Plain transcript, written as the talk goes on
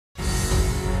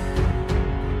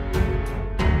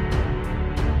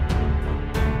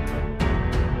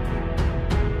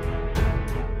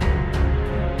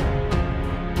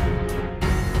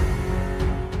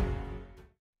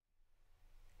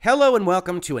Hello and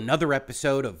welcome to another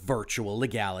episode of Virtual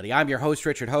Legality. I'm your host,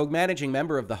 Richard Hogue, managing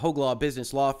member of the Hogue Law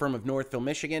Business Law Firm of Northville,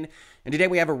 Michigan. And today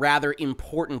we have a rather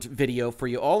important video for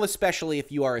you all, especially if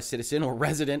you are a citizen or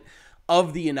resident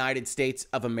of the United States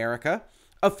of America.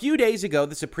 A few days ago,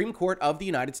 the Supreme Court of the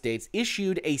United States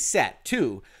issued a set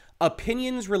to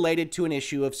opinions related to an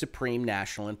issue of supreme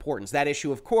national importance. That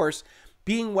issue, of course,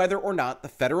 being whether or not the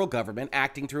federal government,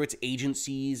 acting through its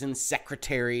agencies and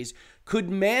secretaries,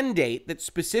 could mandate that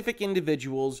specific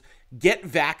individuals get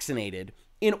vaccinated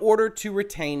in order to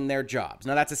retain their jobs.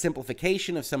 Now, that's a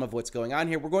simplification of some of what's going on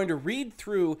here. We're going to read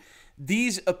through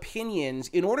these opinions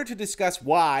in order to discuss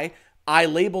why I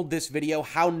labeled this video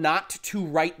How Not to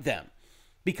Write Them.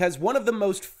 Because one of the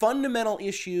most fundamental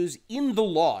issues in the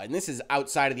law, and this is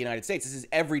outside of the United States, this is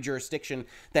every jurisdiction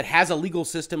that has a legal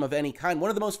system of any kind,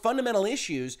 one of the most fundamental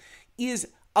issues is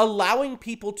allowing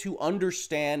people to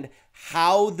understand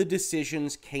how the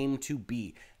decisions came to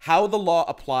be, how the law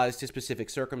applies to specific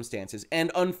circumstances.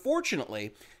 And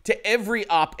unfortunately, to every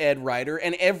op-ed writer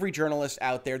and every journalist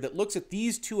out there that looks at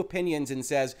these two opinions and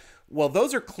says, well,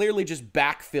 those are clearly just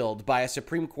backfilled by a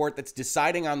Supreme Court that's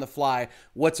deciding on the fly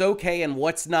what's okay and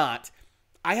what's not,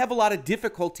 I have a lot of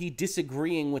difficulty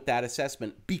disagreeing with that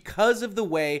assessment because of the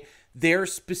way their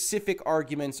specific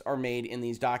arguments are made in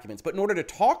these documents. But in order to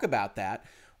talk about that,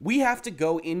 we have to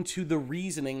go into the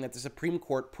reasoning that the Supreme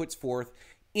Court puts forth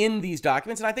in these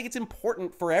documents. And I think it's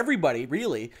important for everybody,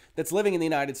 really, that's living in the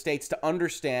United States to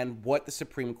understand what the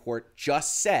Supreme Court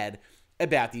just said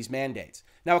about these mandates.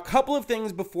 Now, a couple of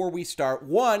things before we start.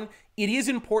 One, it is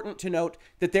important to note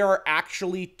that there are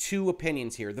actually two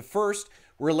opinions here. The first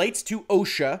relates to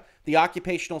OSHA, the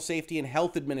Occupational Safety and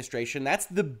Health Administration. That's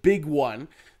the big one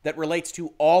that relates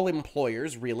to all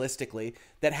employers, realistically,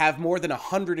 that have more than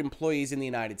 100 employees in the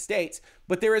United States.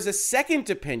 But there is a second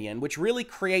opinion, which really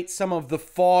creates some of the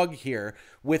fog here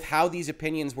with how these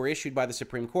opinions were issued by the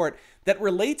Supreme Court, that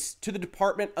relates to the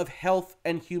Department of Health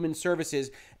and Human Services,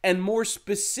 and more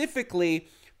specifically,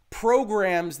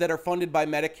 programs that are funded by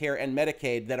Medicare and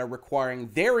Medicaid that are requiring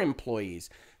their employees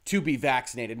to be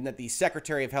vaccinated, and that the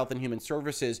Secretary of Health and Human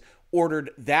Services ordered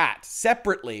that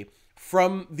separately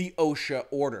from the OSHA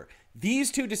order. These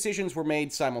two decisions were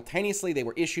made simultaneously. They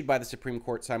were issued by the Supreme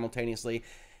Court simultaneously.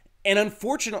 And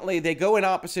unfortunately, they go in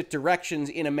opposite directions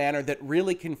in a manner that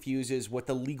really confuses what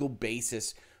the legal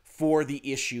basis for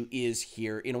the issue is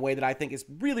here in a way that I think is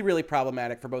really, really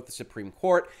problematic for both the Supreme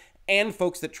Court and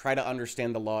folks that try to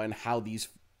understand the law and how these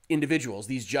individuals,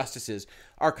 these justices,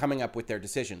 are coming up with their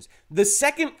decisions. The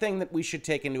second thing that we should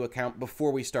take into account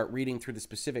before we start reading through the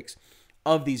specifics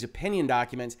of these opinion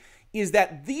documents is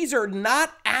that these are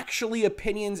not actually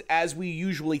opinions as we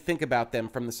usually think about them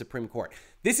from the Supreme Court.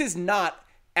 This is not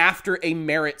after a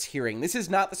merits hearing. This is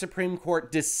not the Supreme Court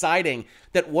deciding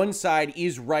that one side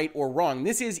is right or wrong.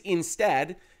 This is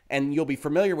instead, and you'll be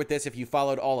familiar with this if you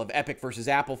followed all of Epic versus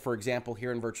Apple, for example,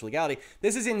 here in Virtual Legality,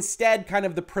 this is instead kind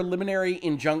of the preliminary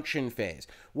injunction phase.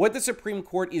 What the Supreme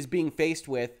Court is being faced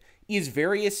with is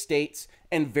various states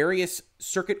and various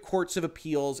circuit courts of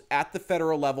appeals at the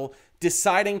federal level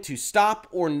deciding to stop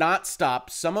or not stop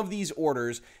some of these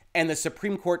orders, and the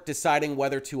Supreme Court deciding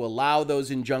whether to allow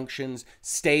those injunctions,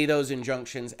 stay those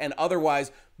injunctions, and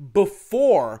otherwise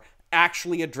before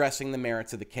actually addressing the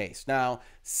merits of the case. Now,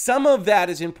 some of that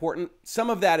is important, some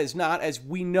of that is not. As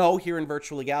we know here in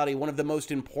Virtual Legality, one of the most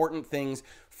important things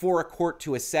for a court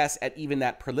to assess at even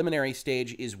that preliminary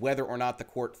stage is whether or not the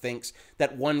court thinks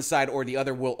that one side or the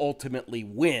other will ultimately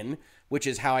win, which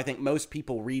is how I think most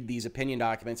people read these opinion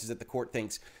documents, is that the court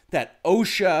thinks that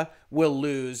OSHA will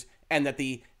lose and that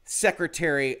the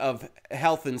Secretary of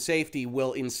Health and Safety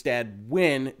will instead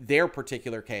win their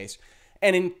particular case.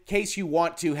 And in case you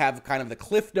want to have kind of the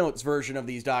Cliff Notes version of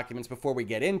these documents before we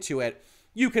get into it,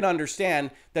 you can understand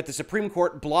that the Supreme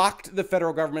Court blocked the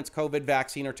federal government's COVID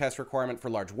vaccine or test requirement for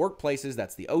large workplaces.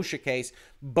 That's the OSHA case,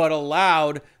 but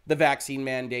allowed the vaccine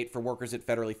mandate for workers at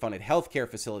federally funded healthcare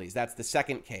facilities. That's the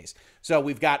second case. So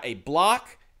we've got a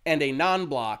block and a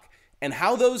non-block, and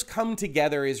how those come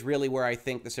together is really where I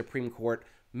think the Supreme Court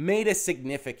made a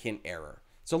significant error.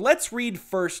 So let's read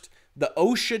first the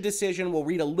OSHA decision. We'll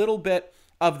read a little bit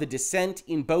of the dissent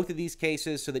in both of these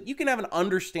cases so that you can have an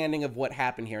understanding of what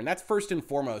happened here. And that's first and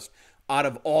foremost out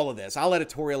of all of this. I'll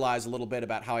editorialize a little bit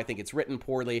about how I think it's written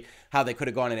poorly, how they could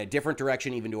have gone in a different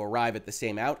direction even to arrive at the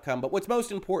same outcome. But what's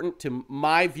most important to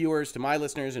my viewers, to my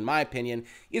listeners, in my opinion,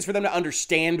 is for them to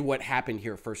understand what happened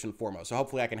here first and foremost. So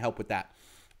hopefully I can help with that.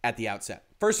 at the outset.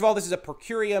 First of all, this is a per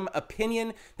curiam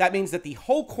opinion. That means that the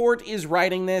whole court is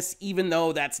writing this, even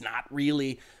though that's not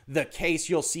really the case.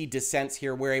 You'll see dissents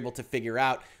here. We're able to figure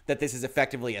out that this is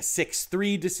effectively a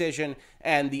 6-3 decision,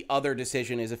 and the other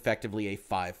decision is effectively a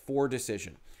 5-4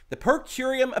 decision. The per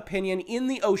curiam opinion in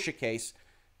the OSHA case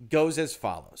goes as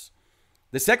follows.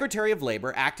 The Secretary of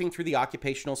Labor, acting through the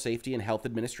Occupational Safety and Health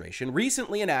Administration,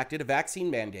 recently enacted a vaccine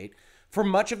mandate for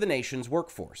much of the nation's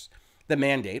workforce. The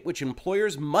mandate, which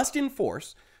employers must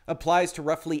enforce, applies to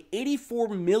roughly 84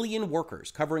 million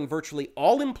workers, covering virtually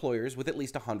all employers with at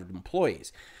least 100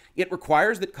 employees. It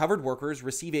requires that covered workers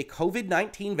receive a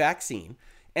COVID-19 vaccine,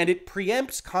 and it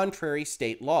preempts contrary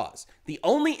state laws. The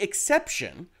only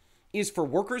exception is for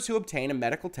workers who obtain a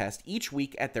medical test each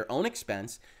week at their own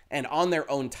expense and on their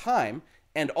own time,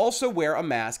 and also wear a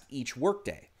mask each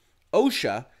workday.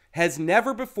 OSHA has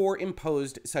never before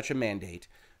imposed such a mandate,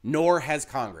 nor has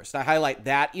Congress. I highlight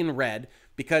that in red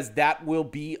because that will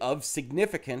be of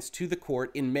significance to the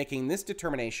court in making this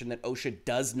determination that OSHA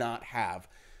does not have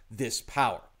this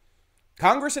power.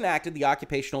 Congress enacted the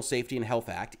Occupational Safety and Health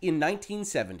Act in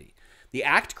 1970. The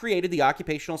act created the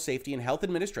Occupational Safety and Health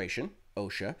Administration,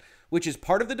 OSHA, which is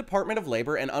part of the Department of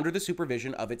Labor and under the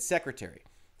supervision of its secretary.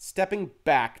 Stepping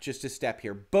back just a step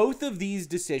here, both of these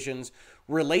decisions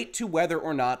relate to whether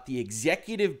or not the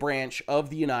executive branch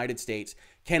of the United States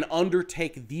can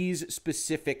undertake these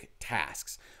specific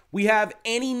tasks. We have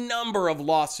any number of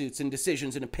lawsuits and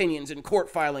decisions and opinions and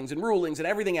court filings and rulings and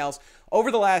everything else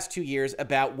over the last 2 years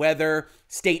about whether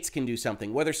states can do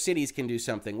something, whether cities can do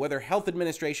something, whether health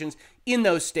administrations in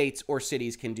those states or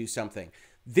cities can do something.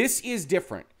 This is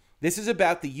different. This is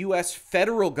about the U.S.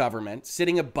 federal government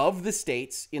sitting above the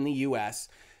states in the U.S.,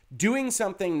 doing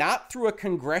something not through a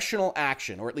congressional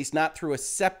action, or at least not through a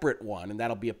separate one, and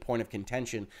that'll be a point of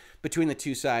contention between the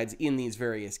two sides in these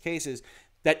various cases,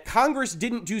 that Congress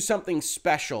didn't do something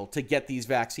special to get these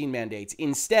vaccine mandates.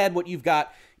 Instead, what you've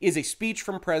got is a speech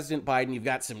from President Biden. You've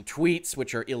got some tweets,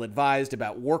 which are ill-advised,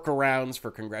 about workarounds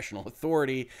for congressional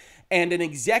authority, and an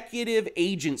executive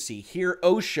agency, here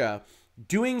OSHA,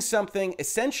 doing something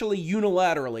essentially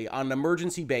unilaterally on an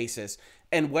emergency basis,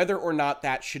 and whether or not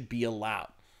that should be allowed.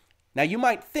 Now, you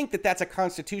might think that that's a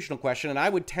constitutional question, and I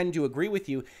would tend to agree with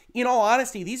you. In all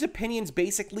honesty, these opinions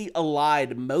basically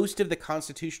allied most of the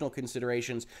constitutional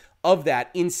considerations of that,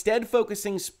 instead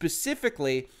focusing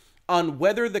specifically on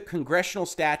whether the congressional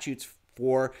statutes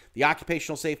for the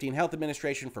Occupational Safety and Health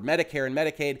Administration, for Medicare and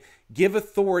Medicaid, give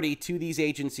authority to these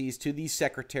agencies, to these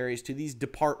secretaries, to these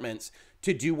departments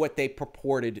to do what they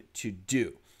purported to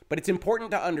do. But it's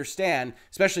important to understand,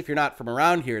 especially if you're not from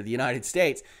around here, the United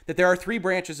States, that there are 3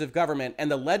 branches of government, and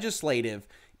the legislative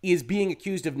is being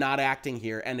accused of not acting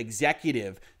here, and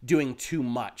executive doing too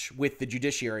much, with the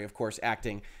judiciary, of course,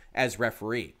 acting as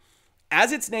referee.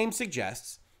 As its name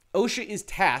suggests, OSHA is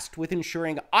tasked with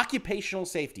ensuring occupational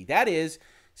safety, that is,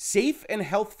 safe and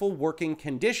healthful working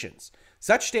conditions.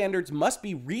 Such standards must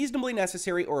be reasonably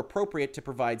necessary or appropriate to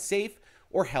provide safe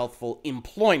or healthful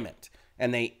employment.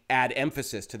 And they add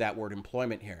emphasis to that word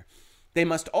employment here. They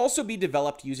must also be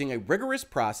developed using a rigorous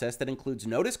process that includes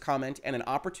notice, comment, and an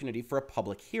opportunity for a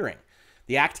public hearing.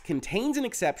 The Act contains an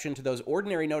exception to those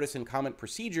ordinary notice and comment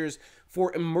procedures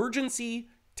for emergency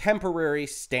temporary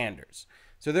standards.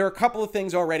 So there are a couple of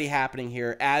things already happening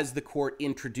here as the court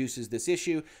introduces this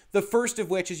issue. The first of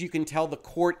which, as you can tell, the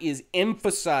court is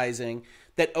emphasizing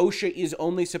that OSHA is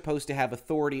only supposed to have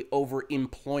authority over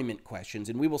employment questions.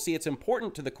 And we will see it's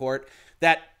important to the court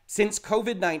that since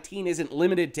COVID-19 isn't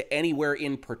limited to anywhere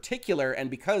in particular,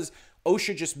 and because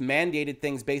OSHA just mandated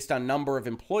things based on number of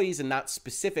employees and not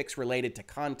specifics related to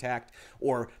contact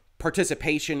or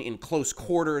participation in close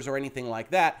quarters or anything like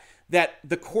that, that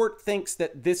the court thinks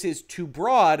that this is too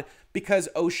broad because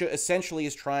OSHA essentially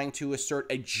is trying to assert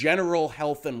a general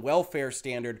health and welfare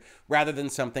standard rather than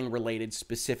something related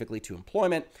specifically to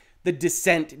employment. The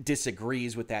dissent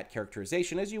disagrees with that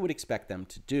characterization, as you would expect them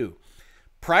to do.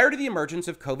 Prior to the emergence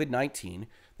of COVID-19,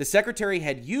 the Secretary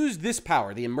had used this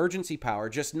power, the emergency power,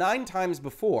 just 9 times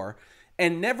before,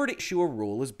 and never to issue a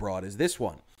rule as broad as this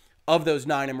one. Of those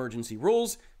 9 emergency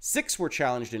rules, 6 were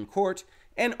challenged in court,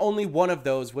 and only 1 of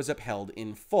those was upheld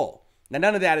in full. Now,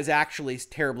 none of that is actually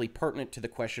terribly pertinent to the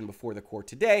question before the court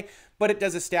today, but it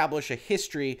does establish a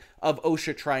history of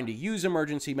OSHA trying to use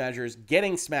emergency measures,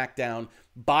 getting smacked down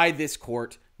by this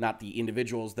court, not the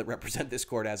individuals that represent this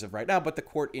court as of right now, but the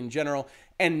court in general,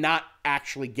 and not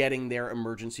actually getting their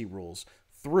emergency rules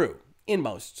through in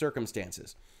most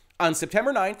circumstances. On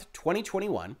September 9th,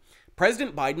 2021,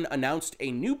 President Biden announced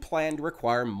a new plan to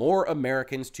require more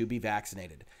Americans to be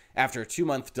vaccinated. After a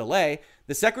 2-month delay,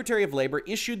 the Secretary of Labor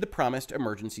issued the promised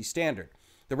emergency standard.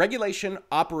 The regulation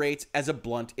operates as a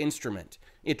blunt instrument.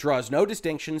 It draws no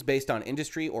distinctions based on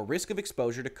industry or risk of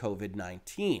exposure to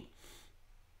COVID-19.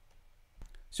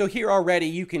 So here already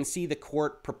you can see the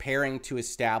court preparing to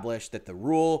establish that the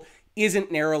rule isn't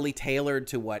narrowly tailored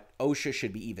to what OSHA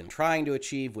should be even trying to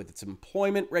achieve with its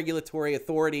employment regulatory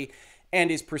authority, and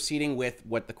is proceeding with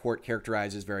what the court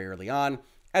characterizes very early on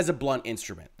as a blunt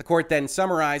instrument. The court then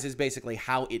summarizes basically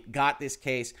how it got this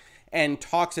case and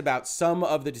talks about some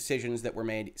of the decisions that were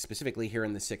made specifically here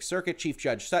in the Sixth Circuit. Chief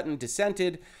Judge Sutton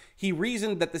dissented. He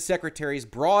reasoned that the Secretary's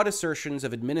broad assertions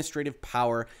of administrative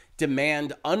power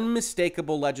demand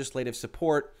unmistakable legislative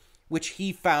support, which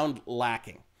he found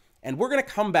lacking. And we're going to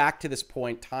come back to this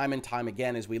point time and time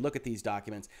again as we look at these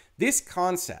documents. This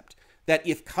concept that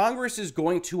if Congress is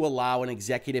going to allow an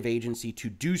executive agency to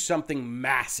do something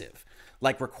massive,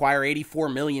 like require 84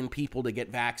 million people to get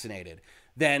vaccinated,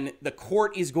 then the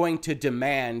court is going to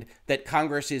demand that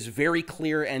Congress is very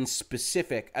clear and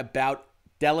specific about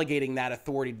delegating that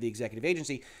authority to the executive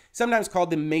agency, sometimes called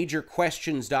the major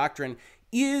questions doctrine,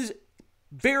 is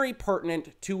very pertinent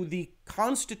to the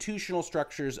constitutional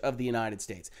structures of the United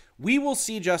States. We will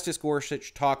see Justice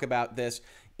Gorsuch talk about this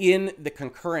in the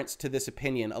concurrence to this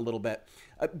opinion a little bit.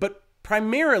 But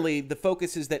primarily, the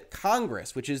focus is that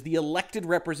Congress, which is the elected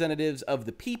representatives of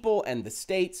the people and the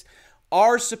states,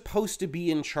 are supposed to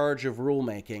be in charge of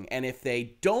rulemaking. And if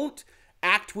they don't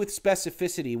act with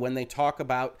specificity when they talk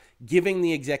about giving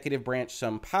the executive branch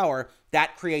some power,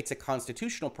 that creates a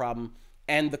constitutional problem,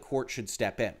 and the court should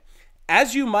step in.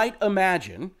 As you might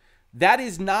imagine, that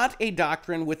is not a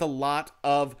doctrine with a lot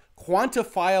of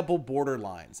quantifiable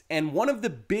borderlines. And one of the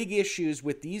big issues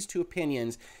with these two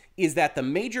opinions is that the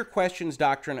major questions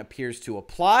doctrine appears to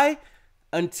apply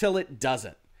until it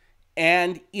doesn't.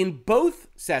 And in both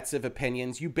sets of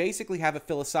opinions, you basically have a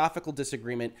philosophical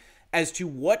disagreement as to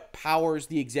what powers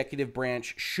the executive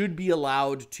branch should be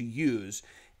allowed to use.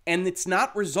 And it's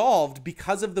not resolved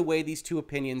because of the way these two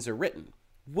opinions are written.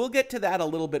 We'll get to that a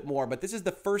little bit more, but this is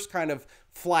the first kind of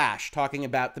flash talking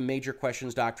about the major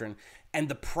questions doctrine and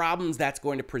the problems that's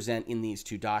going to present in these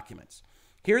two documents.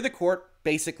 Here the court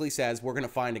basically says we're going to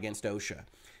find against OSHA.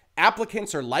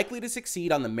 Applicants are likely to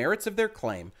succeed on the merits of their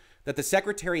claim that the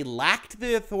Secretary lacked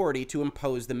the authority to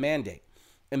impose the mandate.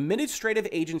 Administrative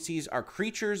agencies are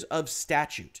creatures of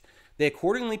statute. They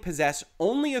accordingly possess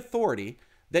only authority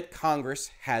that Congress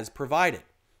has provided.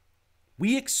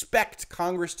 We expect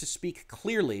Congress to speak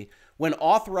clearly when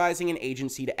authorizing an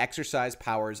agency to exercise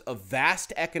powers of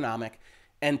vast economic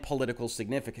and political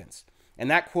significance.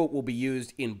 And that quote will be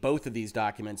used in both of these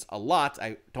documents a lot.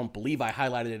 I don't believe I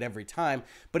highlighted it every time,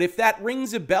 but if that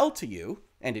rings a bell to you,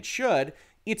 and it should,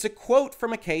 it's a quote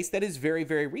from a case that is very,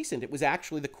 very recent. It was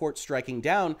actually the court striking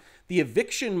down the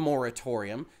eviction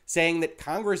moratorium, saying that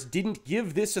Congress didn't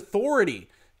give this authority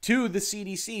to the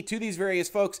CDC, to these various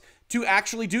folks, to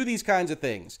actually do these kinds of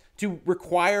things, to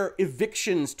require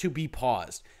evictions to be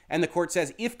paused. And the court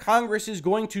says, if Congress is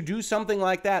going to do something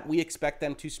like that, we expect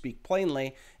them to speak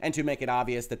plainly and to make it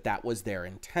obvious that that was their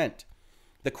intent.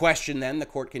 The question then, the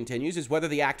court continues, is whether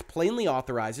the act plainly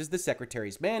authorizes the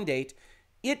Secretary's mandate.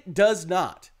 It does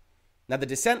not. Now, the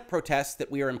dissent protests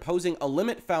that we are imposing a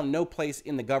limit found no place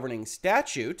in the governing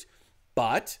statute,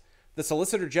 but the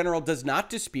Solicitor General does not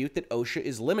dispute that OSHA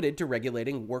is limited to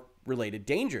regulating work-related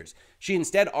dangers. She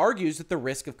instead argues that the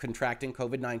risk of contracting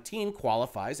COVID-19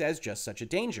 qualifies as just such a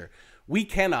danger. We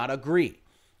cannot agree.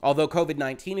 Although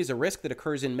COVID-19 is a risk that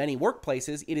occurs in many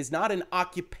workplaces, it is not an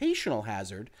occupational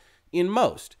hazard in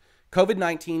most.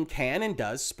 COVID-19 can and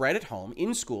does spread at home,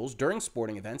 in schools, during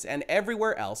sporting events, and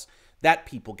everywhere else that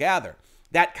people gather.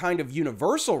 That kind of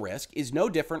universal risk is no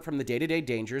different from the day-to-day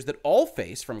dangers that all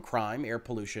face from crime, air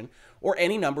pollution, or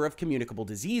any number of communicable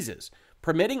diseases.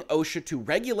 Permitting OSHA to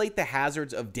regulate the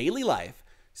hazards of daily life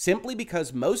simply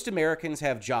because most Americans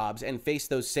have jobs and face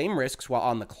those same risks while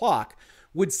on the clock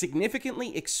would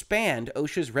significantly expand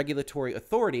OSHA's regulatory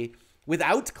authority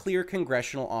without clear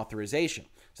congressional authorization.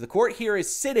 So the court here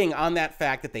is sitting on that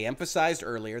fact that they emphasized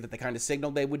earlier, that they kind of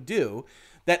signaled they would do,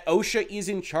 that OSHA is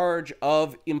in charge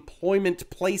of employment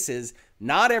places,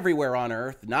 not everywhere on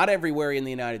Earth, not everywhere in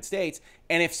the United States,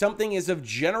 and if something is of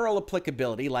general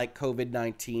applicability, like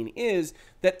COVID-19 is,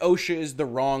 that OSHA is the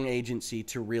wrong agency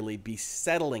to really be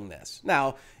settling this.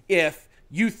 Now, if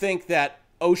you think that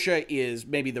OSHA is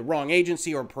maybe the wrong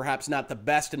agency or perhaps not the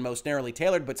best and most narrowly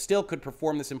tailored, but still could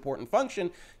perform this important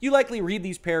function, you likely read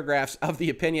these paragraphs of the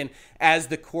opinion as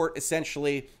the court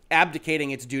essentially abdicating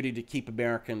its duty to keep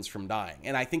Americans from dying.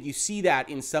 And I think you see that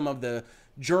in some of the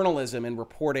journalism and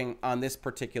reporting on this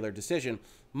particular decision.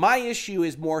 My issue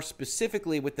is more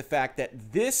specifically with the fact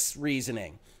that this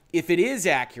reasoning, if it is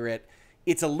accurate,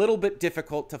 it's a little bit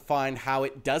difficult to find how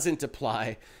it doesn't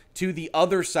apply to the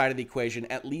other side of the equation,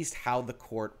 at least how the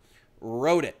court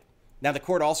wrote it. Now, the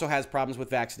court also has problems with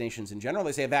vaccinations in general.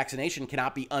 They say a vaccination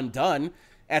cannot be undone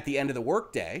at the end of the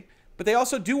workday, but they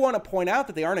also do want to point out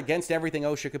that they aren't against everything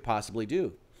OSHA could possibly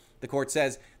do. The court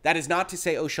says that is not to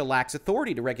say OSHA lacks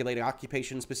authority to regulate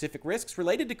occupation-specific risks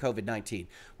related to COVID-19.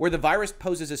 Where the virus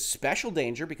poses a special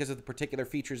danger because of the particular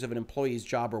features of an employee's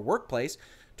job or workplace,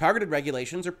 targeted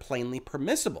regulations are plainly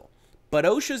permissible. But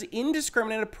OSHA's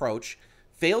indiscriminate approach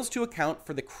fails to account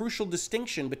for the crucial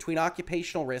distinction between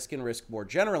occupational risk and risk more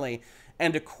generally,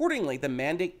 and accordingly, the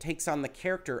mandate takes on the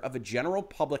character of a general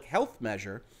public health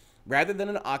measure rather than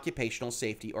an occupational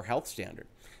safety or health standard.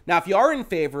 Now, if you are in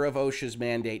favor of OSHA's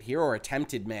mandate here, or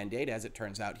attempted mandate, as it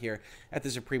turns out here at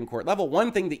the Supreme Court level,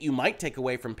 one thing that you might take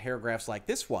away from paragraphs like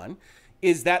this one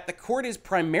is that the court is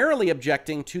primarily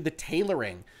objecting to the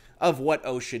tailoring of what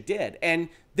OSHA did. And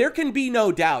there can be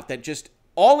no doubt that just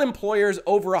all employers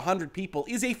over 100 people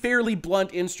is a fairly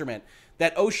blunt instrument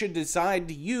that OSHA decided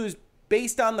to use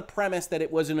based on the premise that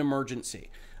it was an emergency.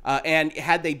 And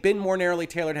had they been more narrowly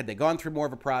tailored, had they gone through more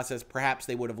of a process, perhaps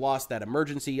they would have lost that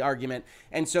emergency argument.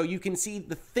 And so you can see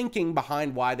the thinking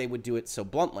behind why they would do it so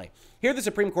bluntly. Here, the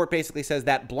Supreme Court basically says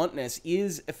that bluntness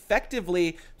is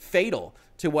effectively fatal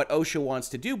to what OSHA wants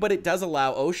to do, but it does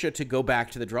allow OSHA to go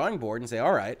back to the drawing board and say,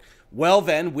 all right, well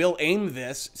then, we'll aim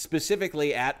this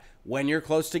specifically at when you're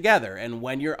close together and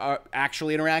when you're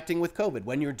actually interacting with COVID,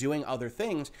 when you're doing other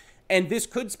things. And this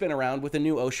could spin around with a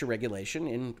new OSHA regulation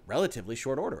in relatively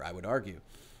short order, I would argue.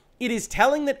 It is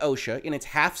telling that OSHA, in its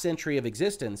half-century of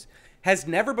existence, has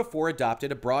never before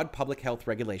adopted a broad public health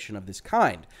regulation of this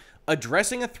kind,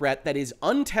 addressing a threat that is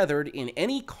untethered in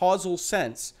any causal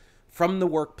sense from the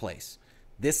workplace.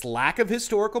 This lack of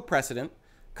historical precedent,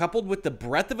 coupled with the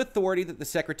breadth of authority that the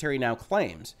Secretary now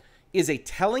claims, is a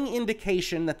telling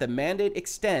indication that the mandate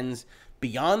extends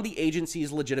beyond the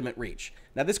agency's legitimate reach.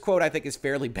 Now, this quote I think is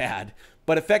fairly bad,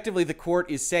 but effectively the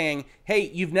court is saying, hey,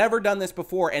 you've never done this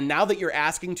before, and now that you're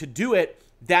asking to do it,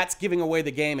 that's giving away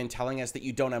the game and telling us that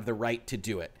you don't have the right to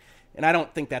do it. And I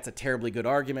don't think that's a terribly good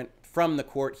argument from the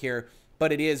court here,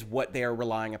 but it is what they are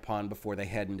relying upon before they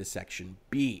head into Section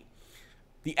B.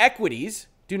 The equities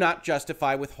do not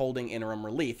justify withholding interim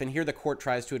relief, and here the court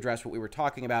tries to address what we were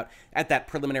talking about at that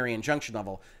preliminary injunction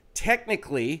level.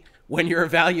 Technically, when you're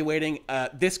evaluating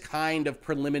this kind of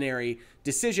preliminary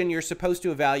decision, you're supposed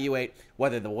to evaluate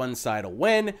whether the one side will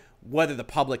win, whether the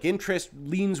public interest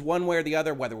leans one way or the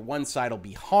other, whether one side will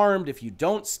be harmed if you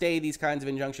don't stay these kinds of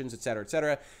injunctions, et cetera, et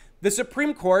cetera. The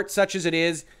Supreme Court, such as it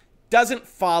is, doesn't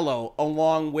follow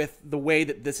along with the way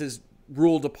that this is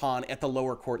ruled upon at the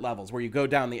lower court levels, where you go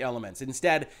down the elements.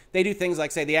 Instead, they do things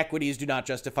like say the equities do not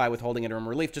justify withholding interim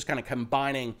relief, just kind of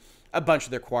combining a bunch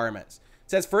of the requirements.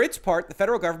 Says, for its part, the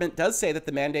federal government does say that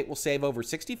the mandate will save over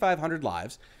 6,500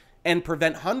 lives and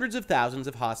prevent hundreds of thousands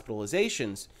of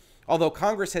hospitalizations. Although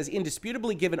Congress has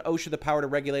indisputably given OSHA the power to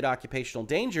regulate occupational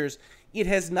dangers, it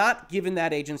has not given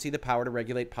that agency the power to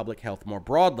regulate public health more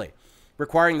broadly.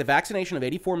 Requiring the vaccination of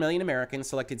 84 million Americans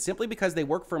selected simply because they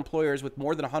work for employers with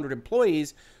more than 100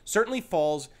 employees certainly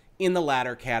falls in the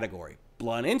latter category.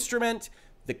 Blunt instrument.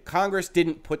 The Congress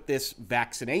didn't put this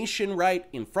vaccination right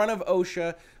in front of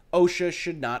OSHA. OSHA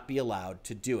should not be allowed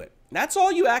to do it. That's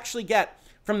all you actually get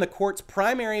from the court's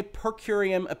primary per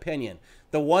curiam opinion,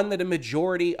 the one that a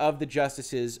majority of the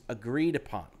justices agreed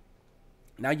upon.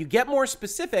 Now, you get more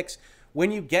specifics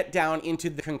when you get down into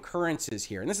the concurrences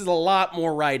here. And this is a lot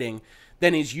more writing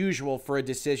than is usual for a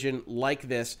decision like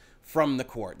this from the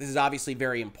court. This is obviously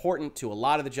very important to a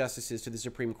lot of the justices, to the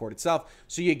Supreme Court itself.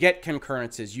 So you get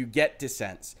concurrences, you get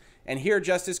dissents. And here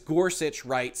Justice Gorsuch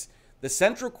writes, the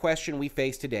central question we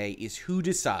face today is who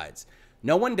decides.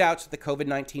 No one doubts that the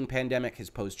COVID-19 pandemic has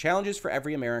posed challenges for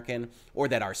every American, or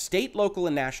that our state, local,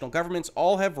 and national governments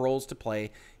all have roles to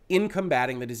play in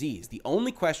combating the disease. The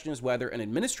only question is whether an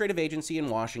administrative agency in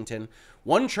Washington,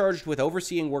 one charged with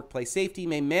overseeing workplace safety,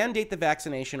 may mandate the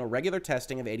vaccination or regular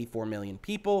testing of 84 million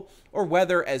people, or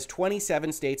whether, as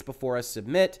 27 states before us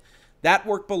submit, that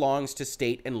work belongs to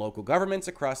state and local governments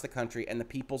across the country and the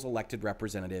people's elected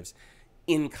representatives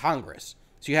in Congress.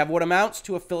 So you have what amounts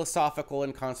to a philosophical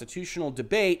and constitutional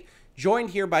debate,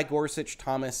 joined here by Gorsuch,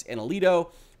 Thomas, and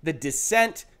Alito. The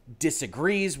dissent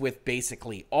disagrees with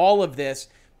basically all of this,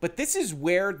 but this is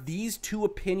where these two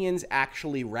opinions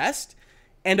actually rest.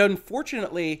 And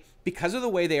unfortunately, because of the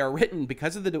way they are written,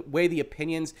 because of the way the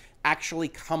opinions actually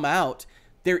come out,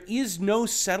 there is no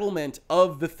settlement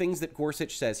of the things that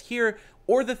Gorsuch says here,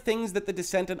 or the things that the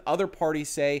dissent and other parties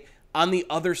say on the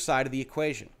other side of the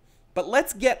equation. But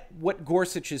let's get what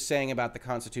Gorsuch is saying about the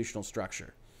constitutional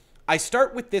structure. I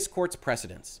start with this court's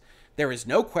precedents. There is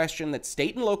no question that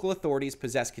state and local authorities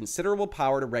possess considerable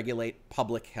power to regulate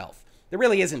public health. There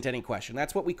really isn't any question.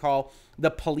 That's what we call the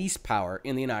police power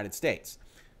in the United States.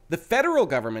 The federal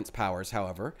government's powers,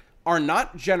 however, are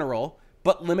not general,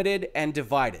 but limited and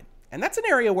divided. And that's an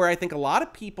area where I think a lot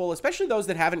of people, especially those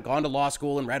that haven't gone to law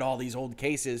school and read all these old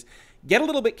cases, get a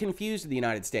little bit confused in the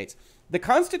United States. The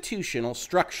constitutional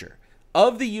structure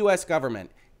of the U.S.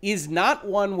 government is not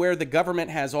one where the government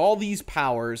has all these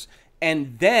powers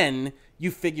and then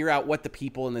you figure out what the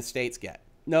people in the states get.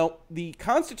 No, the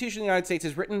Constitution of the United States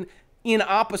is written in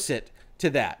opposite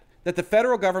to that the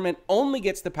federal government only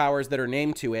gets the powers that are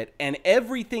named to it, and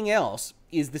everything else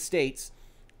is the states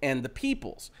and the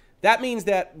peoples. That means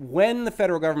that when the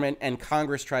federal government and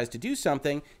Congress tries to do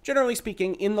something, generally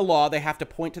speaking, in the law, they have to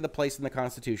point to the place in the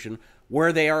Constitution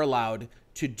where they are allowed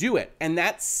to do it. And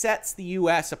that sets the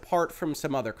U.S. apart from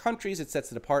some other countries. It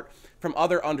sets it apart from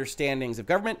other understandings of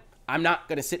government. I'm not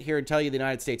going to sit here and tell you the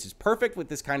United States is perfect with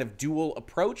this kind of dual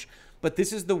approach, but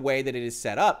this is the way that it is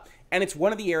set up. And it's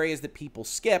one of the areas that people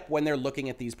skip when they're looking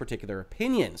at these particular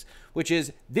opinions, which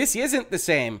is this isn't the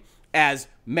same as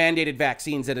mandated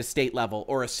vaccines at a state level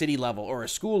or a city level or a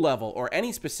school level or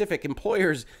any specific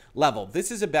employer's level. This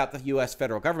is about the U.S.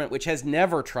 federal government, which has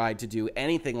never tried to do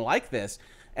anything like this,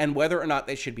 and whether or not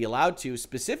they should be allowed to,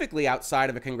 specifically outside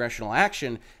of a congressional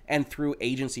action and through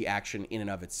agency action in and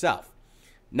of itself.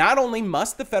 Not only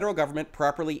must the federal government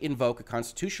properly invoke a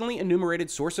constitutionally enumerated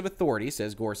source of authority,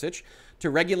 says Gorsuch, to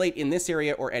regulate in this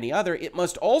area or any other, it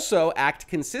must also act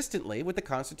consistently with the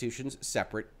Constitution's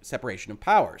separation of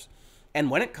powers. And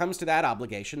when it comes to that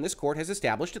obligation, this court has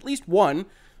established at least one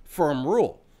firm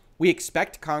rule. We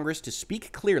expect Congress to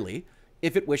speak clearly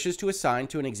if it wishes to assign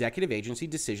to an executive agency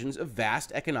decisions of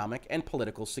vast economic and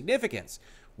political significance.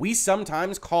 We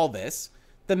sometimes call this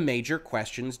the major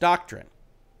questions doctrine.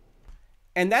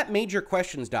 And that major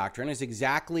questions doctrine is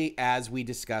exactly as we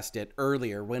discussed it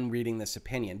earlier when reading this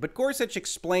opinion. But Gorsuch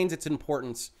explains its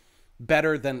importance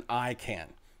better than I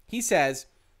can. He says,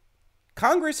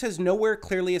 Congress has nowhere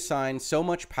clearly assigned so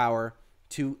much power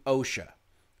to OSHA.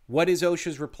 What is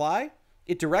OSHA's reply?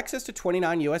 It directs us to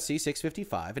 29 U.S.C.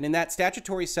 655, and in that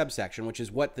statutory subsection, which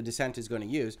is what the dissent is going to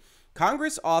use,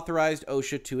 Congress authorized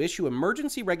OSHA to issue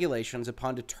emergency regulations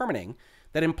upon determining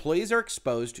that employees are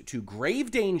exposed to grave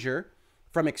danger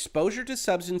from exposure to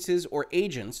substances or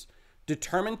agents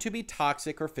determined to be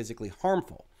toxic or physically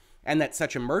harmful, and that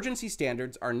such emergency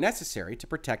standards are necessary to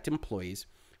protect employees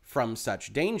from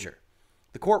such danger.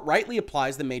 The court rightly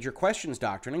applies the major questions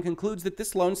doctrine and concludes that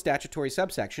this lone statutory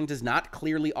subsection does not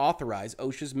clearly authorize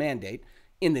OSHA's mandate,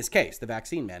 in this case, the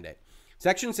vaccine mandate.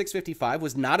 Section 655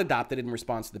 was not adopted in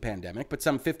response to the pandemic, but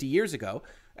some 50 years ago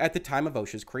at the time of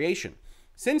OSHA's creation.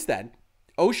 Since then,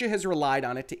 OSHA has relied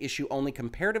on it to issue only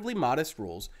comparatively modest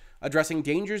rules addressing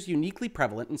dangers uniquely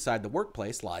prevalent inside the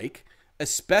workplace like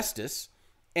asbestos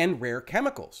and rare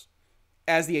chemicals.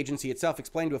 As the agency itself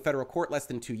explained to a federal court less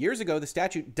than 2 years ago, the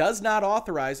statute does not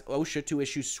authorize OSHA to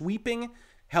issue sweeping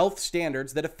health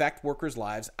standards that affect workers'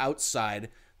 lives outside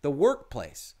the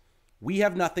workplace. We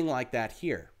have nothing like that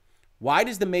here. Why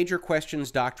does the major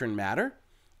questions doctrine matter?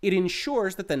 It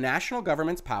ensures that the national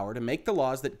government's power to make the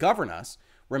laws that govern us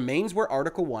remains where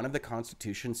Article 1 of the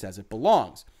Constitution says it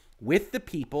belongs, with the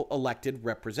people elected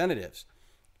representatives.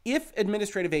 If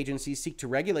administrative agencies seek to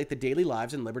regulate the daily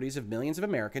lives and liberties of millions of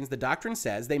Americans, the doctrine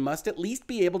says they must at least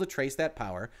be able to trace that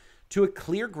power to a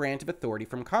clear grant of authority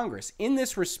from Congress. In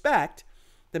this respect,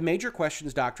 the major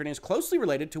questions doctrine is closely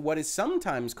related to what is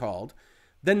sometimes called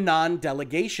the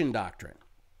non-delegation doctrine.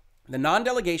 The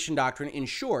non-delegation doctrine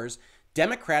ensures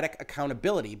democratic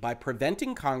accountability by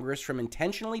preventing Congress from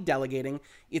intentionally delegating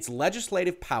its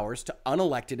legislative powers to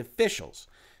unelected officials.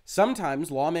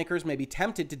 Sometimes lawmakers may be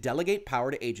tempted to delegate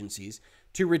power to agencies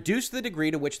to reduce the degree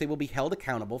to which they will be held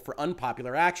accountable for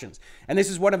unpopular actions. And this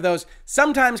is one of those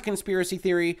sometimes conspiracy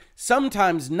theory,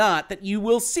 sometimes not, that you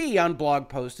will see on blog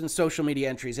posts and social media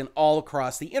entries and all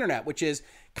across the internet, which is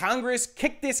Congress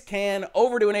kicked this can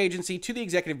over to an agency, to the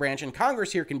executive branch, and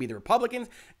Congress here can be the Republicans,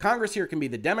 Congress here can be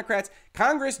the Democrats.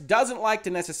 Congress doesn't like to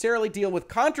necessarily deal with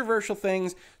controversial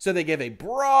things, so they give a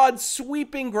broad,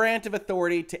 sweeping grant of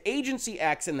authority to Agency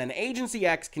X, and then Agency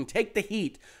X can take the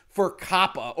heat for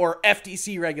COPPA or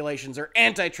FTC regulations or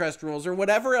antitrust rules or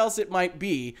whatever else it might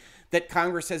be that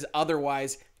Congress has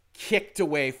otherwise kicked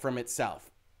away from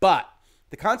itself. But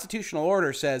the constitutional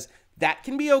order says that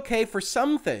can be okay for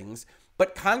some things,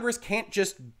 but Congress can't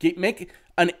just make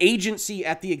an agency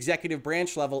at the executive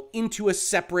branch level into a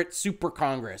separate super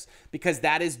Congress, because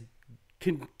that is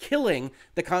killing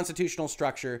the constitutional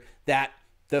structure that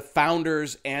the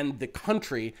founders and the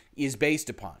country is based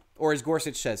upon. Or as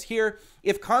Gorsuch says here,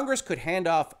 if Congress could hand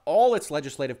off all its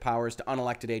legislative powers to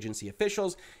unelected agency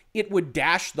officials, it would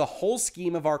dash the whole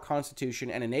scheme of our Constitution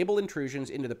and enable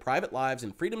intrusions into the private lives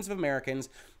and freedoms of Americans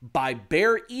by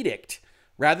bare edict,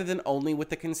 rather than only with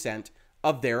the consent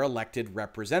of their elected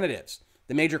representatives.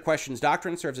 The major questions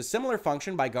doctrine serves a similar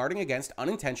function by guarding against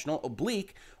unintentional,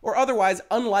 oblique, or otherwise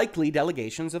unlikely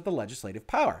delegations of the legislative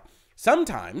power.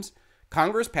 Sometimes,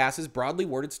 Congress passes broadly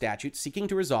worded statutes seeking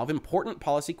to resolve important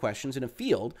policy questions in a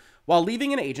field while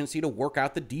leaving an agency to work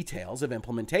out the details of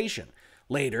implementation.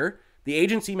 Later, the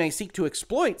agency may seek to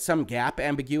exploit some gap,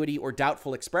 ambiguity, or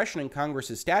doubtful expression in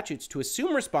Congress's statutes to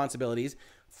assume responsibilities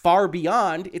far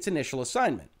beyond its initial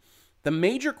assignment. The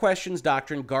major questions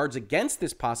doctrine guards against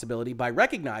this possibility by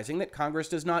recognizing that Congress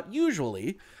does not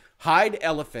usually hide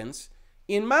elephants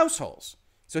in mouse holes.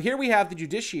 So here we have the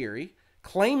judiciary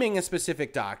claiming a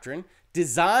specific doctrine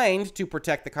designed to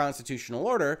protect the constitutional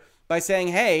order by saying,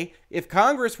 hey, if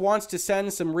Congress wants to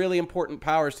send some really important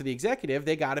powers to the executive,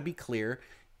 they got to be clear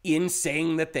in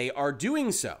saying that they are doing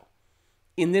so.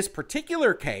 In this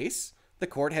particular case, the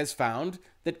court has found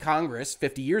that Congress,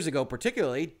 50 years ago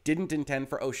particularly, didn't intend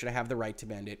for OSHA to have the right to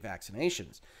mandate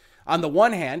vaccinations. On the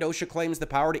one hand, OSHA claims the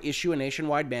power to issue a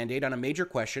nationwide mandate on a major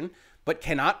question, but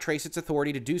cannot trace its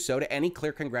authority to do so to any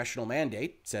clear congressional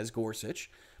mandate, says Gorsuch.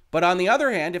 But on the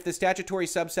other hand, if the statutory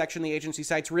subsection the agency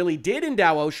cites really did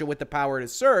endow OSHA with the power it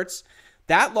asserts,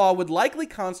 that law would likely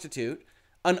constitute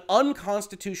an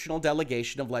unconstitutional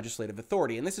delegation of legislative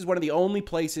authority. And this is one of the only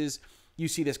places you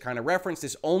see this kind of reference.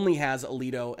 This only has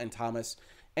Alito and Thomas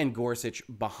and Gorsuch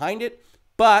behind it.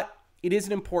 But it is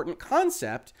an important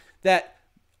concept that,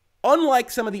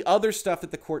 unlike some of the other stuff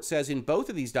that the court says in both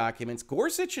of these documents,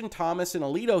 Gorsuch and Thomas and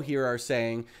Alito here are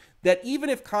saying that even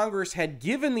if Congress had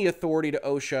given the authority to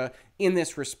OSHA in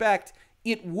this respect,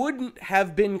 it wouldn't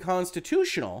have been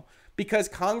constitutional because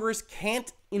Congress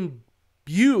can't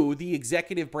imbue the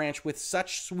executive branch with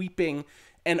such sweeping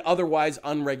and otherwise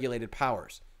unregulated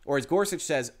powers. Or as Gorsuch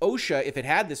says, OSHA, if it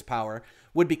had this power,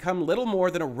 would become little more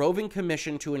than a roving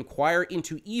commission to inquire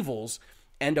into evils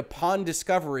and upon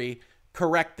discovery,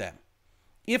 correct them.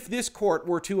 If this court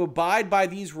were to abide by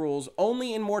these rules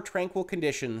only in more tranquil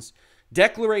conditions,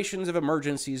 declarations of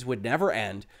emergencies would never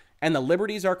end, and the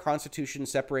liberties our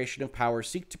Constitution's separation of powers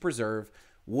seek to preserve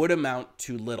would amount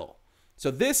to little. So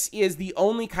this is the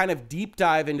only kind of deep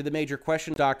dive into the major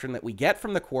question doctrine that we get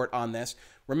from the court on this,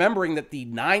 remembering that the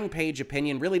 9-page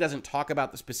opinion really doesn't talk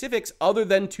about the specifics other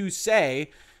than to say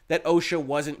that OSHA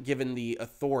wasn't given the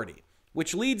authority,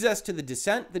 which leads us to the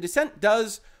dissent. The dissent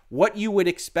does what you would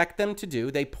expect them to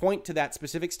do. They point to that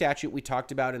specific statute we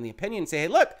talked about in the opinion and say, hey,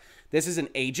 look, this is an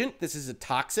agent. This is a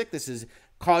toxic. This is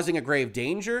causing a grave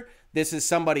danger. This is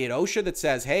somebody at OSHA that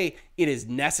says, hey, it is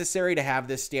necessary to have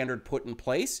this standard put in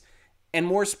place. And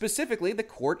more specifically, the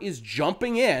court is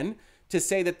jumping in to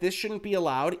say that this shouldn't be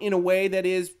allowed in a way that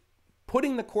is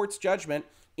putting the court's judgment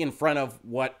in front of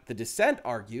what the dissent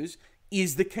argues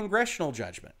is the congressional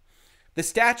judgment. The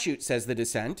statute, says the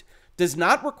dissent, does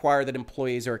not require that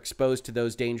employees are exposed to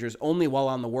those dangers only while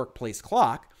on the workplace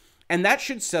clock, and that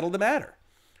should settle the matter.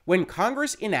 When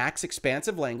Congress enacts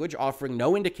expansive language offering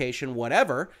no indication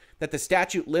whatever that the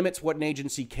statute limits what an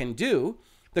agency can do,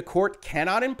 the court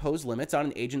cannot impose limits on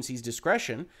an agency's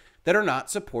discretion that are not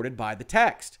supported by the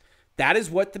text. That is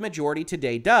what the majority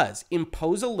today does,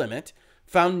 impose a limit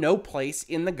found no place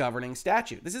in the governing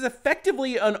statute. This is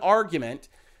effectively an argument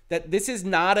that this is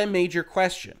not a major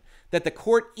question, that the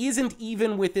court isn't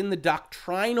even within the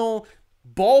doctrinal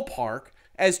ballpark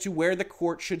as to where the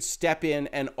court should step in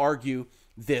and argue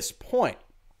this point.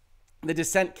 The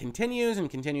dissent continues and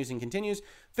continues and continues,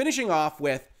 finishing off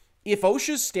with, if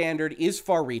OSHA's standard is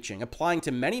far-reaching, applying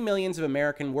to many millions of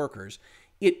American workers,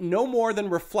 it no more than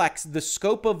reflects the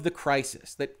scope of the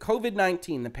crisis, that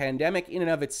COVID-19, the pandemic in and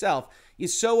of itself,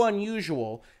 is so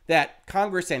unusual that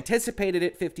Congress anticipated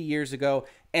it 50 years ago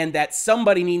and that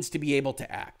somebody needs to be able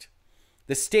to act.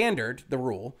 The standard, the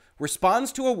rule,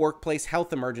 responds to a workplace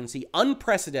health emergency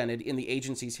unprecedented in the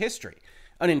agency's history,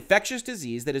 an infectious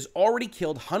disease that has already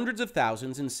killed hundreds of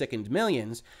thousands and sickened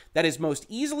millions, that is most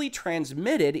easily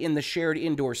transmitted in the shared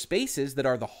indoor spaces that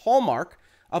are the hallmark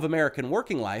of American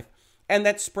working life, and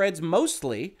that spreads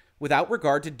mostly without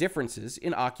regard to differences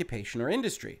in occupation or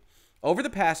industry. Over the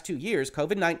past 2 years,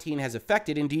 COVID-19 has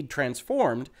affected, indeed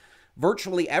transformed,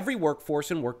 virtually every workforce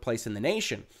and workplace in the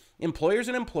nation. Employers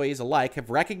and employees alike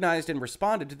have recognized and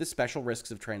responded to the special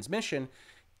risks of transmission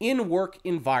in work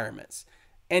environments.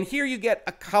 And here you get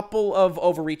a couple of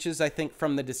overreaches, I think,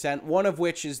 from the dissent, one of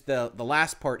which is the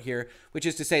last part here, which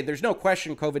is to say there's no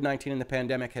question COVID-19 and the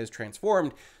pandemic has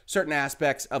transformed certain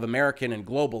aspects of American and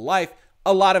global life.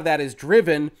 a lot of that is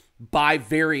driven by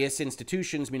various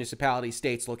institutions, municipalities,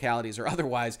 states, localities, or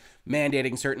otherwise,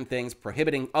 mandating certain things,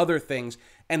 prohibiting other things,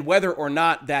 and whether or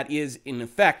not that is, in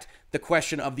effect, the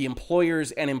question of the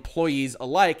employers and employees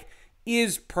alike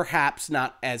is perhaps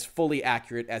not as fully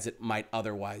accurate as it might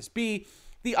otherwise be.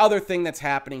 The other thing that's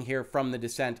happening here from the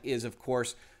dissent is, of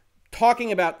course,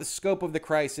 talking about the scope of the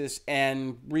crisis,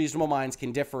 and reasonable minds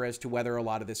can differ as to whether a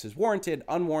lot of this is warranted,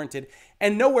 unwarranted,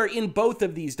 and nowhere in both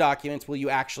of these documents will you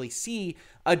actually see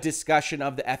a discussion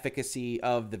of the efficacy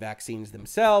of the vaccines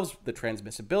themselves, the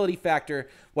transmissibility factor,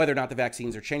 whether or not the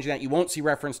vaccines are changing that. You won't see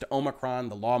reference to Omicron.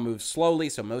 The law moves slowly,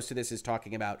 so most of this is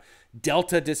talking about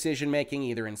Delta decision-making,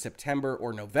 either in September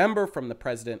or November from the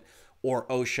president or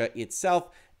OSHA itself.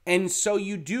 And so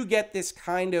you do get this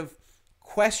kind of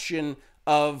question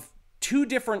of two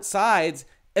different sides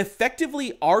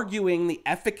effectively arguing the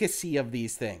efficacy of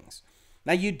these things.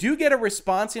 Now, you do get a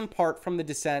response in part from the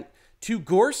dissent to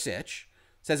Gorsuch.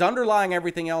 It says, underlying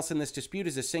everything else in this dispute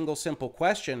is a single simple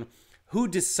question: who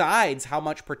decides how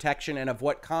much protection and of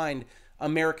what kind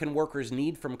American workers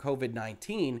need from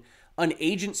COVID-19? An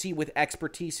agency with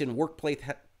expertise in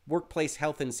workplace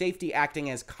health and safety acting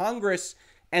as Congress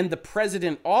and the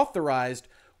president authorized,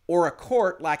 or a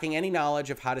court lacking any knowledge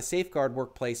of how to safeguard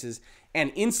workplaces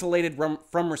and insulated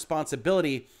from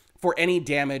responsibility for any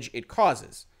damage it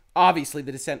causes. Obviously,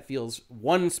 the dissent feels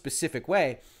one specific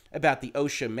way about the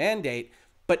OSHA mandate,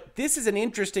 but this is an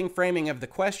interesting framing of the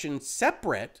question,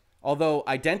 separate, although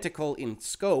identical in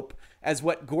scope, as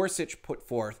what Gorsuch put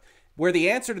forth, where the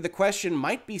answer to the question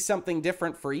might be something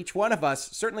different for each one of us.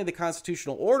 Certainly the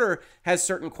constitutional order has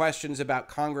certain questions about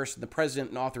Congress and the president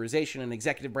and authorization and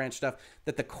executive branch stuff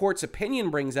that the court's opinion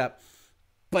brings up.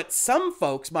 But some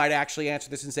folks might actually answer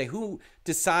this and say, who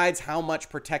decides how much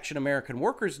protection American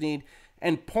workers need,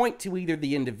 and point to either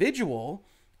the individual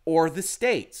or the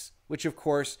states, which of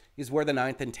course is where the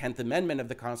 9th and 10th Amendment of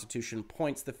the Constitution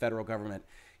points the federal government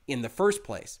in the first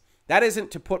place. That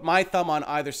isn't to put my thumb on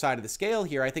either side of the scale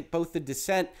here. I think both the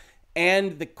dissent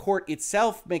and the court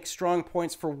itself make strong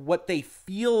points for what they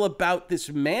feel about this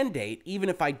mandate, even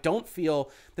if I don't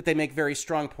feel that they make very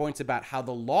strong points about how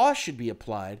the law should be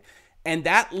applied. And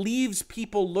that leaves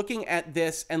people looking at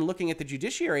this and looking at the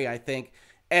judiciary, I think,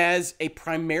 as a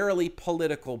primarily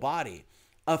political body.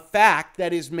 A fact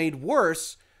that is made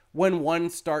worse when one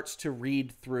starts to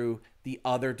read through the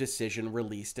other decision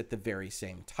released at the very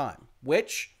same time,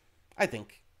 which I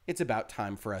think it's about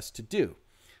time for us to do.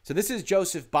 So this is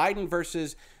Joseph Biden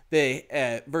versus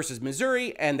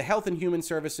Missouri, and the Health and Human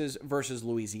Services versus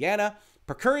Louisiana.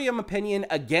 Per curiam opinion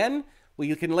again. Well,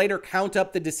 you can later count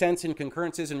up the dissents and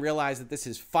concurrences and realize that this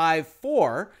is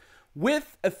 5-4,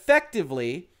 with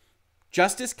effectively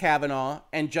Justice Kavanaugh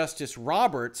and Justice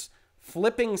Roberts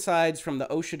flipping sides from the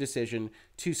OSHA decision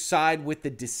to side with the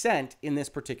dissent in this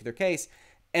particular case.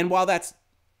 And while that's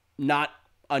not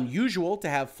unusual to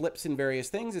have flips in various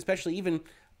things, especially even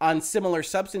on similar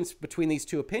substance between these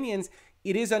two opinions,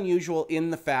 it is unusual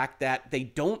in the fact that they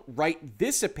don't write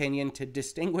this opinion to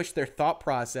distinguish their thought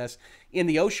process in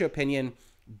the OSHA opinion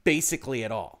basically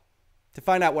at all. To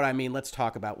find out what I mean, let's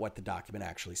talk about what the document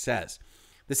actually says.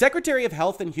 The Secretary of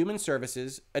Health and Human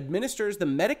Services administers the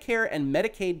Medicare and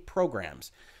Medicaid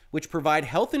programs, which provide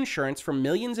health insurance for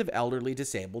millions of elderly,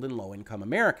 disabled, and low-income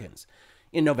Americans.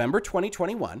 In November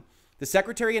 2021, the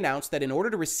Secretary announced that in order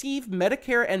to receive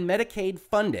Medicare and Medicaid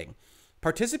funding,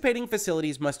 participating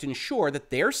facilities must ensure that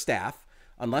their staff,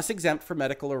 unless exempt for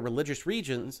medical or religious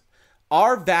reasons,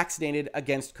 are vaccinated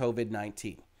against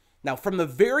COVID-19. Now, from the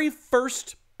very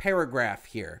first paragraph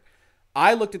here,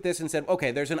 I looked at this and said,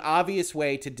 okay, there's an obvious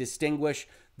way to distinguish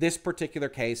this particular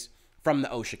case from the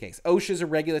OSHA case. OSHA is a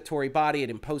regulatory body. It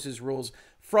imposes rules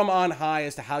from on high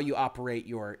as to how you operate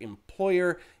your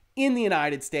employer in the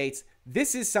United States.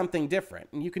 This is something different,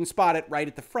 and you can spot it right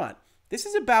at the front. This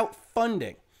is about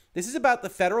funding. This is about the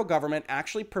federal government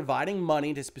actually providing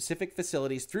money to specific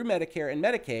facilities through Medicare and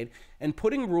Medicaid and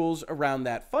putting rules around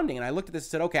that funding. And I looked at this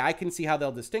and said, okay, I can see how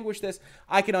they'll distinguish this.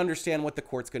 I can understand what the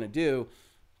court's going to do.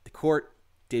 The court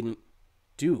didn't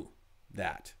do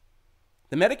that.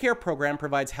 The Medicare program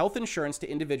provides health insurance to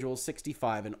individuals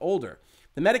 65 and older.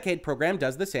 The Medicaid program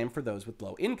does the same for those with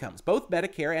low incomes. Both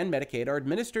Medicare and Medicaid are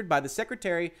administered by the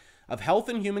Secretary of Health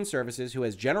and Human Services, who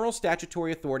has general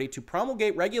statutory authority to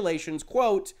promulgate regulations,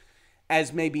 quote,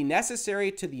 as may be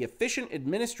necessary to the efficient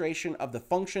administration of the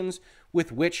functions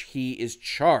with which he is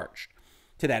charged.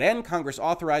 To that end, Congress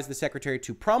authorized the Secretary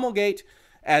to promulgate,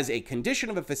 as a condition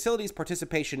of a facility's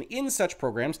participation in such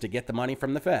programs to get the money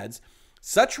from the feds,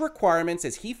 such requirements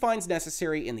as he finds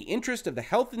necessary in the interest of the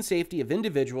health and safety of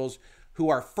individuals who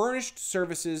are furnished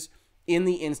services in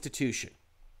the institution.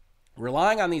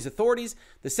 Relying on these authorities,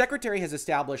 the Secretary has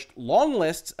established long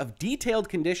lists of detailed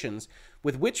conditions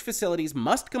with which facilities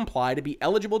must comply to be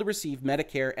eligible to receive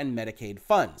Medicare and Medicaid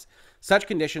funds. Such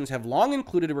conditions have long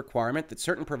included a requirement that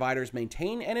certain providers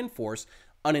maintain and enforce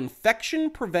an infection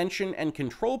prevention and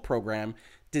control program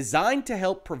designed to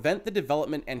help prevent the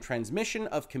development and transmission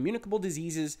of communicable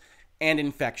diseases and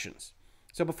infections.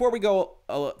 So before we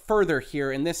go further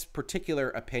here in this particular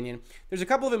opinion, there's a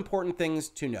couple of important things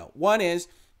to note. One is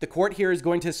the court here is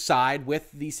going to side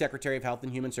with the Secretary of Health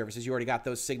and Human Services. You already got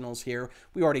those signals here.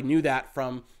 We already knew that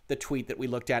from the tweet that we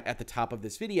looked at the top of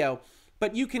this video.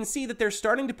 But you can see that they're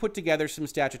starting to put together some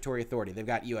statutory authority. They've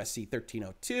got USC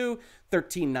 1302,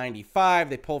 1395.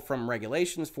 They pull from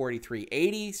regulations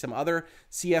 4380, some other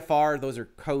CFR. Those are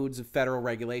codes of federal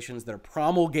regulations that are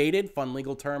promulgated, fun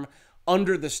legal term,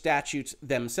 under the statutes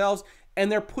themselves.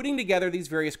 And they're putting together these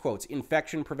various quotes,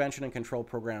 infection prevention and control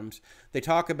programs. They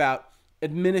talk about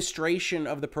administration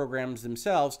of the programs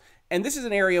themselves. And this is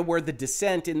an area where the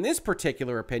dissent in this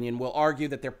particular opinion will argue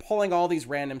that they're pulling all these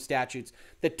random statutes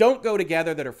that don't go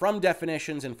together, that are from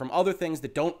definitions and from other things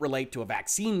that don't relate to a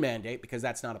vaccine mandate, because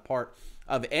that's not a part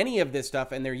of any of this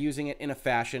stuff. And they're using it in a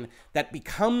fashion that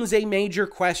becomes a major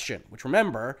question, which,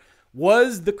 remember,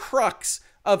 was the crux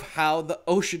of how the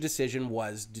OSHA decision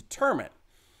was determined.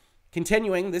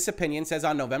 Continuing, this opinion says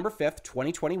on November 5th,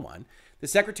 2021, the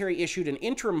Secretary issued an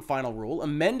interim final rule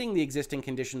amending the existing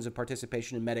conditions of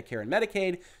participation in Medicare and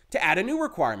Medicaid to add a new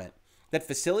requirement that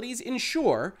facilities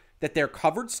ensure that their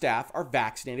covered staff are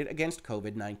vaccinated against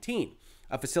COVID-19.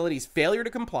 A facility's failure to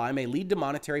comply may lead to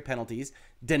monetary penalties,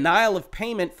 denial of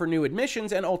payment for new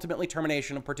admissions, and ultimately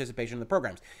termination of participation in the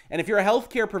programs. And if you're a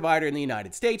healthcare provider in the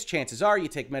United States, chances are you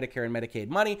take Medicare and Medicaid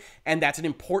money, and that's an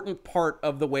important part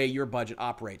of the way your budget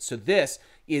operates. So this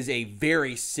is a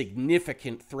very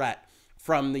significant threat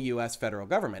from the U.S. federal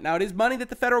government. Now, it is money that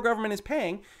the federal government is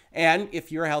paying, and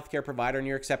if you're a healthcare provider and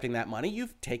you're accepting that money,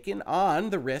 you've taken on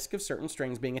the risk of certain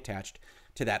strings being attached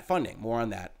to that funding. More on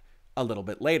that a little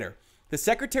bit later. The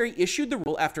Secretary issued the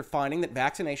rule after finding that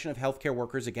vaccination of healthcare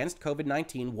workers against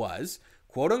COVID-19 was,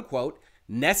 quote unquote,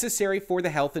 necessary for the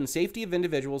health and safety of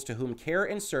individuals to whom care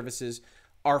and services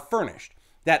are furnished.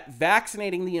 That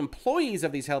vaccinating the employees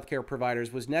of these healthcare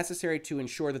providers was necessary to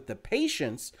ensure that the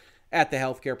patients at the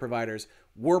healthcare providers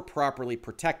were properly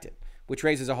protected, which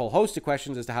raises a whole host of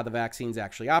questions as to how the vaccines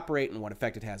actually operate and what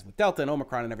effect it has with Delta and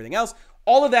Omicron and everything else.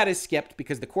 All of that is skipped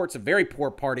because the court's a very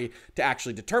poor party to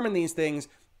actually determine these things,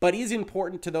 but is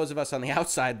important to those of us on the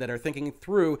outside that are thinking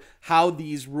through how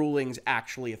these rulings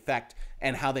actually affect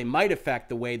and how they might affect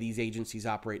the way these agencies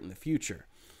operate in the future.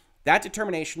 That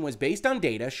determination was based on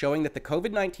data showing that the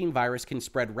COVID-19 virus can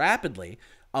spread rapidly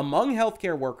among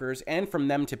healthcare workers and from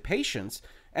them to patients,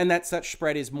 and that such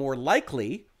spread is more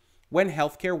likely when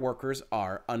healthcare workers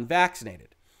are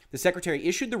unvaccinated. The Secretary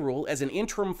issued the rule as an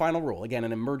interim final rule, again,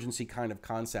 an emergency kind of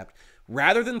concept,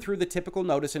 rather than through the typical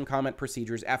notice and comment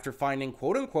procedures after finding,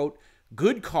 quote unquote,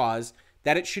 good cause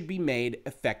that it should be made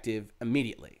effective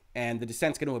immediately. And the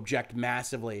dissent's going to object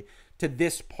massively to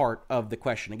this part of the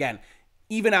question. Again,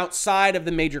 even outside of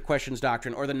the major questions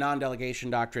doctrine or the non-delegation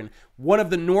doctrine, one of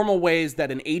the normal ways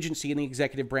that an agency in the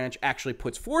executive branch actually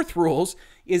puts forth rules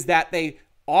is that they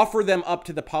offer them up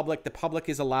to the public. The public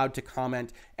is allowed to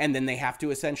comment, and then they have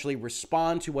to essentially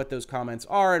respond to what those comments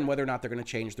are and whether or not they're going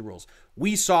to change the rules.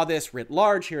 We saw this writ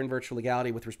large here in virtual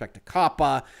legality with respect to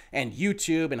COPPA and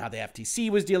YouTube and how the FTC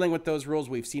was dealing with those rules.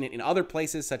 We've seen it in other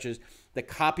places such as the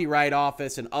Copyright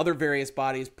Office and other various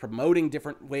bodies promoting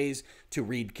different ways to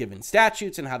read given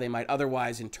statutes and how they might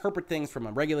otherwise interpret things from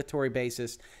a regulatory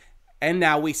basis. And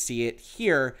now we see it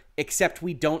here, except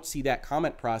we don't see that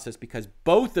comment process because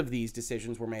both of these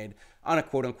decisions were made on a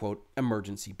quote-unquote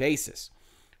emergency basis.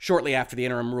 Shortly after the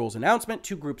interim rules announcement,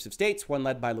 two groups of states, one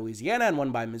led by Louisiana and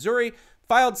one by Missouri,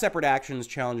 filed separate actions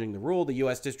challenging the rule. The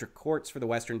U.S. District Courts for the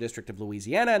Western District of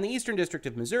Louisiana and the Eastern District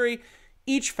of Missouri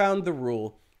each found the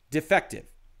rule defective.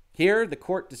 Here, the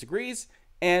court disagrees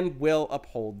and will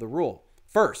uphold the rule.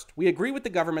 First, we agree with the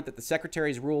government that the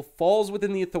Secretary's rule falls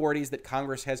within the authorities that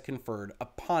Congress has conferred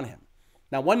upon him.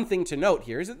 Now, one thing to note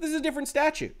here is that this is a different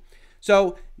statute.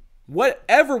 So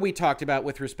whatever we talked about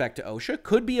with respect to OSHA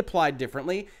could be applied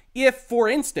differently if, for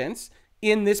instance,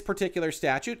 in this particular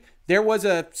statute, there was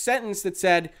a sentence that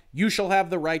said, you shall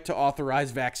have the right to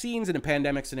authorize vaccines in a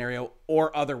pandemic scenario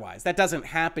or otherwise. That doesn't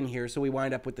happen here, so we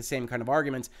wind up with the same kind of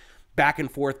arguments back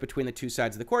and forth between the two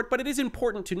sides of the court. But it is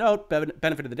important to note,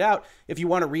 benefit of the doubt, if you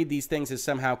want to read these things as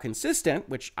somehow consistent,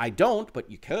 which I don't, but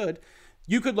you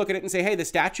could look at it and say, hey, the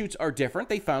statutes are different.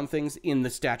 They found things in the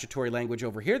statutory language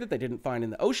over here that they didn't find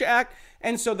in the OSHA Act,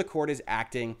 and so the court is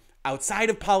acting outside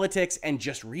of politics and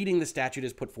just reading the statute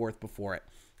as put forth before it.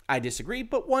 I disagree,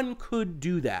 but one could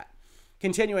do that.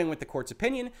 Continuing with the court's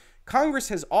opinion, Congress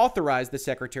has authorized the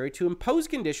Secretary to impose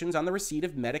conditions on the receipt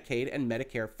of Medicaid and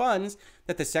Medicare funds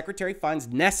that the Secretary finds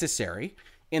necessary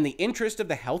in the interest of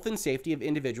the health and safety of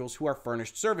individuals who are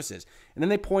furnished services. And then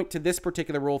they point to this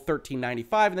particular rule,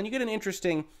 1395, and then you get an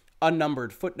interesting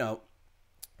unnumbered footnote.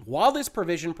 While this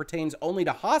provision pertains only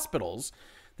to hospitals,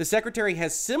 the Secretary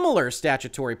has similar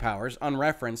statutory powers,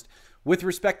 unreferenced, with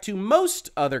respect to most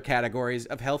other categories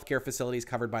of healthcare facilities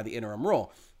covered by the interim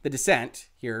rule. The dissent,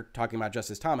 here talking about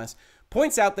Justice Thomas,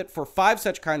 points out that for 5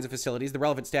 such kinds of facilities, the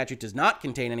relevant statute does not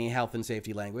contain any health and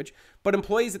safety language, but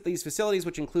employees at these facilities,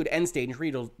 which include end-stage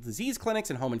renal disease clinics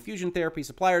and home infusion therapy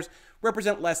suppliers,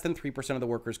 represent less than 3% of the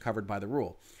workers covered by the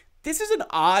rule. This is an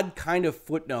odd kind of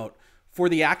footnote for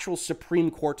the actual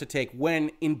Supreme Court to take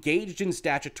when engaged in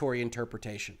statutory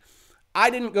interpretation. I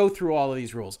didn't go through all of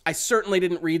these rules. I certainly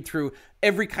didn't read through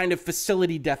every kind of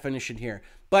facility definition here,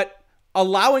 but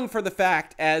allowing for the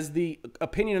fact, as the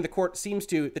opinion of the court seems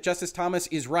to, that Justice Thomas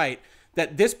is right,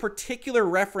 that this particular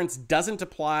reference doesn't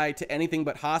apply to anything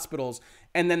but hospitals,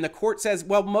 and then the court says,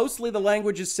 well, mostly the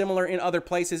language is similar in other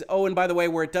places. Oh, and by the way,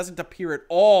 where it doesn't appear at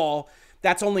all,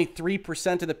 that's only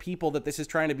 3% of the people that this is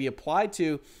trying to be applied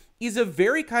to, is a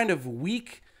very kind of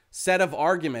weak set of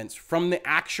arguments from the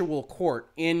actual court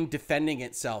in defending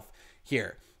itself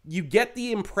here. You get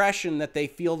the impression that they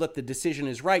feel that the decision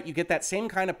is right. You get that same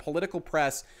kind of political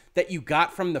press that you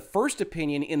got from the first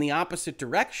opinion in the opposite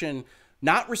direction,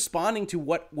 not responding to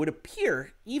what would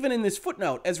appear, even in this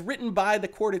footnote, as written by the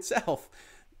court itself,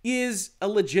 is a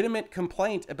legitimate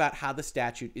complaint about how the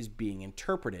statute is being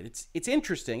interpreted. It's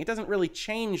interesting. It doesn't really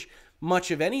change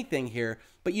much of anything here,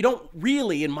 but you don't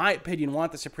really, in my opinion,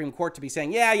 want the Supreme Court to be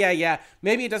saying, yeah,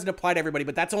 maybe it doesn't apply to everybody,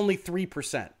 but that's only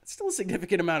 3%. It's still a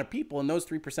significant amount of people, and those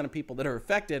 3% of people that are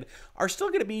affected are still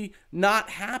going to be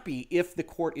not happy if the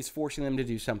court is forcing them to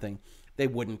do something they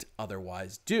wouldn't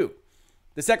otherwise do.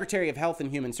 The Secretary of Health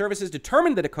and Human Services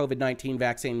determined that a COVID-19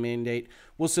 vaccine mandate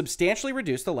will substantially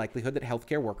reduce the likelihood that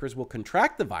healthcare workers will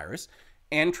contract the virus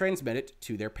and transmit it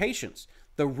to their patients.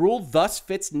 The rule thus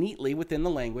fits neatly within the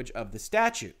language of the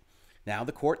statute. Now,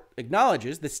 the court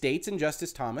acknowledges the states and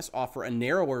Justice Thomas offer a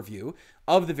narrower view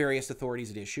of the various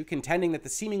authorities at issue, contending that the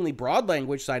seemingly broad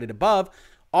language cited above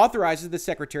authorizes the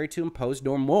Secretary to impose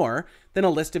no more than a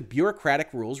list of bureaucratic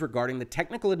rules regarding the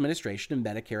technical administration of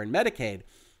Medicare and Medicaid.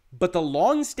 But the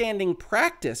long-standing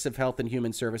practice of Health and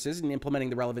Human Services in implementing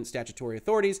the relevant statutory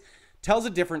authorities tells a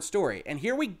different story. And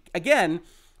here we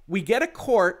get a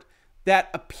court that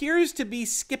appears to be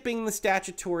skipping the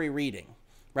statutory reading,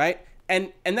 right?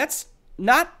 And that's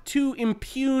not to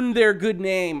impugn their good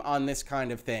name on this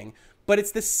kind of thing, but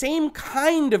it's the same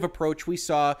kind of approach we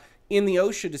saw in the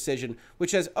OSHA decision,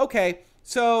 which says, okay,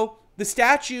 so the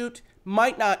statute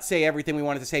might not say everything we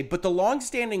wanted to say, but the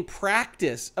longstanding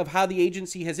practice of how the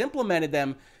agency has implemented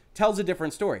them tells a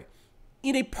different story.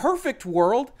 In a perfect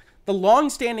world, the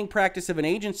longstanding practice of an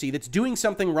agency that's doing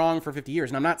something wrong for 50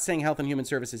 years, and I'm not saying Health and Human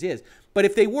Services is, but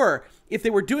if they were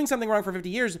doing something wrong for 50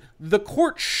 years, the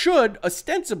court should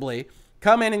ostensibly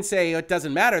come in and say, it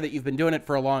doesn't matter that you've been doing it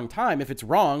for a long time. If it's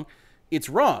wrong, it's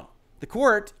wrong. The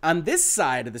court on this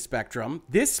side of the spectrum,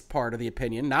 this part of the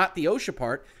opinion, not the OSHA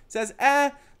part, says,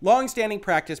 longstanding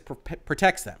practice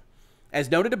protects them.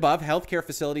 As noted above, healthcare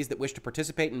facilities that wish to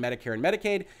participate in Medicare and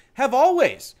Medicaid have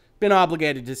always been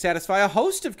obligated to satisfy a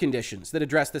host of conditions that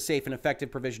address the safe and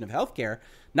effective provision of healthcare,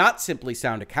 not simply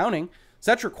sound accounting.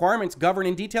 Such requirements govern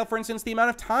in detail, for instance, the amount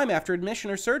of time after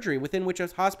admission or surgery within which a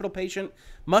hospital patient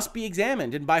must be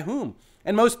examined and by whom.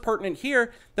 And most pertinent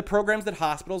here, the programs that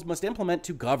hospitals must implement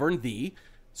to govern the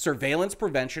surveillance,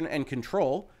 prevention, and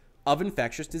control of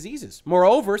infectious diseases.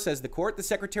 Moreover, says the court, the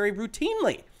Secretary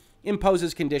routinely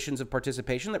imposes conditions of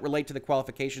participation that relate to the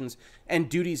qualifications and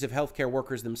duties of healthcare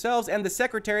workers themselves, and the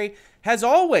Secretary has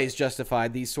always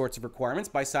justified these sorts of requirements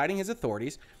by citing his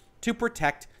authorities to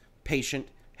protect patient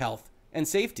health and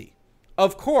safety.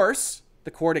 Of course, the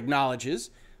court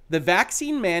acknowledges, the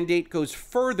vaccine mandate goes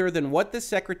further than what the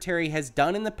Secretary has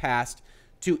done in the past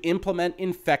to implement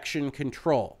infection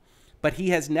control, but he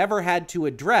has never had to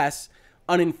address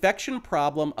an infection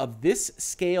problem of this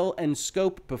scale and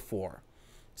scope before.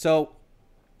 So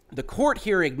the court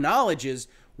here acknowledges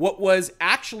what was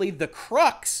actually the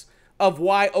crux of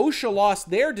why OSHA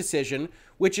lost their decision,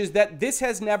 which is that this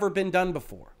has never been done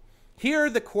before. Here,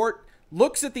 the court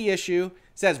looks at the issue,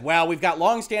 says, well, we've got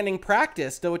longstanding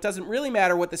practice, though it doesn't really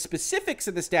matter what the specifics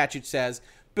of the statute says,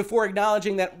 before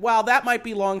acknowledging that while that might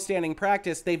be longstanding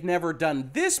practice, they've never done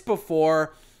this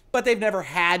before, but they've never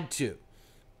had to.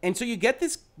 And so you get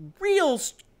this real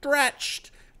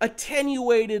stretched,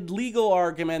 attenuated legal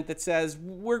argument that says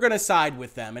we're going to side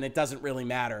with them and it doesn't really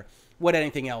matter what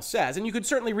anything else says. And you could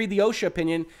certainly read the OSHA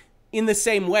opinion in the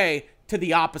same way to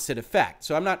the opposite effect.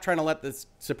 So I'm not trying to let the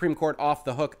Supreme Court off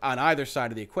the hook on either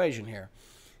side of the equation here.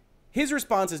 His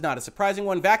response is not a surprising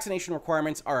one. Vaccination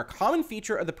requirements are a common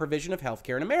feature of the provision of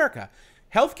healthcare in America.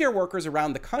 Healthcare workers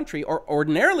around the country are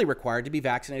ordinarily required to be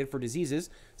vaccinated for diseases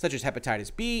such as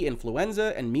hepatitis B,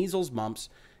 influenza, and measles, mumps,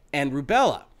 and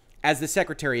rubella. As the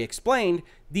Secretary explained,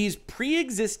 these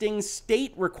pre-existing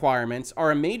state requirements are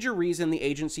a major reason the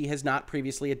agency has not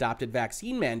previously adopted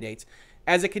vaccine mandates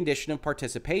as a condition of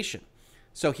participation.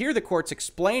 So here the court's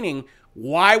explaining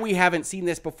why we haven't seen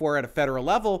this before at a federal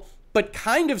level, but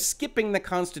kind of skipping the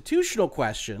constitutional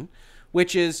question,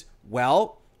 which is,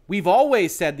 well, we've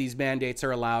always said these mandates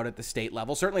are allowed at the state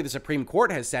level. Certainly the Supreme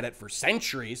Court has said it for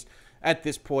centuries at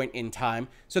this point in time.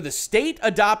 So the state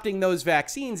adopting those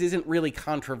vaccines isn't really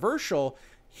controversial.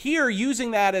 Here,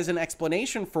 using that as an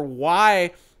explanation for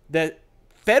why the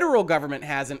federal government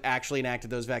hasn't actually enacted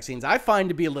those vaccines, I find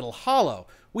to be a little hollow.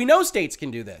 We know states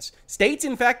can do this. States,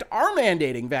 in fact, are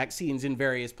mandating vaccines in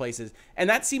various places. And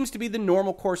that seems to be the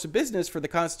normal course of business for the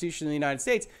Constitution of the United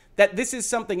States. That this is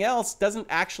something else doesn't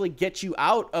actually get you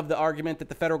out of the argument that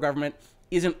the federal government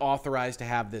isn't authorized to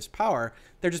have this power.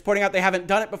 They're just pointing out they haven't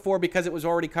done it before because it was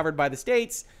already covered by the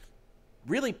states.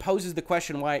 Really poses the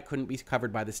question why it couldn't be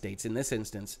covered by the states in this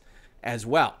instance as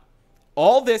well.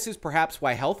 All this is perhaps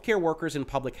why healthcare workers and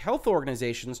public health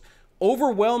organizations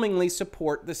overwhelmingly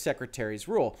support the Secretary's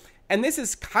rule. And this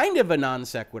is kind of a non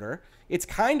sequitur. It's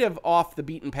kind of off the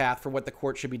beaten path for what the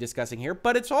court should be discussing here,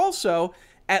 but it's also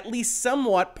at least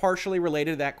somewhat partially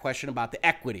related to that question about the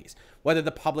equities, whether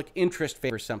the public interest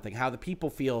favors something, how the people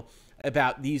feel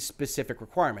about these specific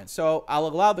requirements. So I'll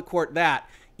allow the court that,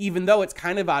 even though it's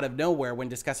kind of out of nowhere when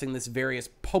discussing this various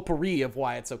potpourri of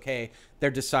why it's okay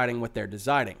they're deciding what they're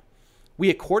deciding. We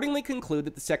accordingly conclude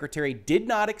that the Secretary did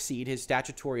not exceed his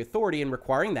statutory authority in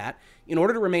requiring that, in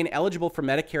order to remain eligible for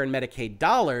Medicare and Medicaid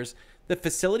dollars, the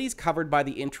facilities covered by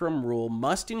the interim rule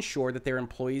must ensure that their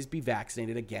employees be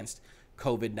vaccinated against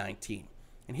COVID-19.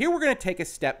 And here we're going to take a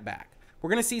step back. We're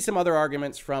going to see some other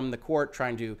arguments from the court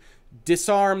trying to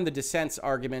disarm the dissent's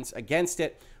arguments against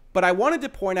it. But I wanted to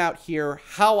point out here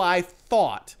how I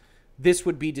thought this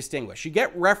would be distinguished. You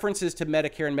get references to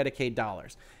Medicare and Medicaid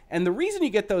dollars. And the reason you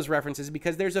get those references is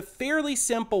because there's a fairly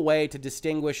simple way to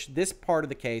distinguish this part of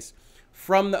the case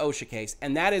from the OSHA case,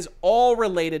 and that is all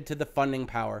related to the funding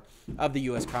power of the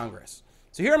U.S. Congress.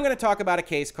 So here I'm going to talk about a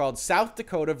case called South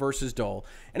Dakota versus Dole.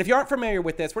 And if you aren't familiar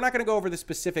with this, we're not going to go over the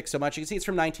specifics so much. You can see it's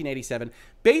from 1987.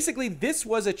 Basically, this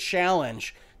was a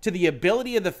challenge to the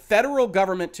ability of the federal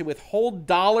government to withhold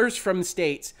dollars from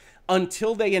states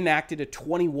until they enacted a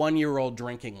 21-year-old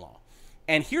drinking law.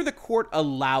 And here the court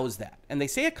allows that. And they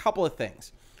say a couple of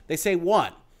things. They say,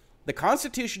 one, the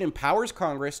Constitution empowers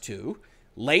Congress to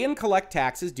lay and collect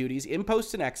taxes, duties,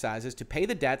 imposts, and excises to pay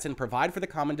the debts and provide for the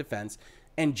common defense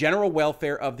and general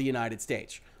welfare of the United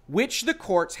States, which the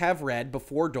courts have read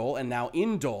before Dole and now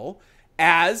in Dole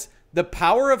as the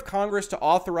power of Congress to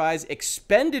authorize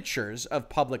expenditures of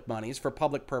public monies for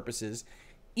public purposes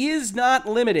is not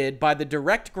limited by the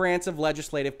direct grants of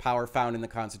legislative power found in the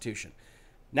Constitution.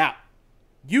 Now,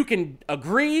 you can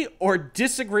agree or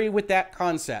disagree with that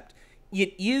concept.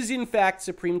 It is, in fact,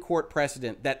 Supreme Court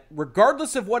precedent that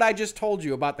regardless of what I just told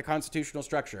you about the constitutional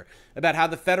structure, about how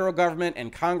the federal government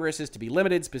and Congress is to be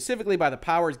limited specifically by the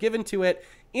powers given to it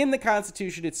in the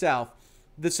Constitution itself,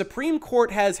 the Supreme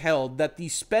Court has held that the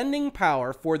spending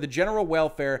power for the general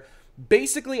welfare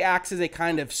basically acts as a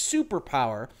kind of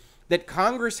superpower that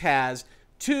Congress has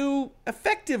to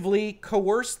effectively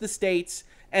coerce the states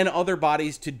and other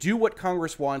bodies to do what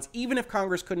Congress wants, even if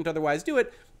Congress couldn't otherwise do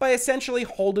it, by essentially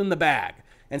holding the bag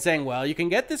and saying, well, you can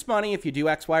get this money if you do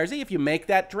X, Y, or Z. If you make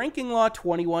that drinking law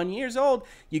 21 years old,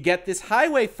 you get this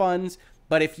highway funds,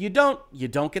 but if you don't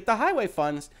get the highway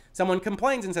funds. Someone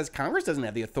complains and says, Congress doesn't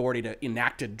have the authority to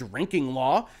enact a drinking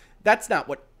law. That's not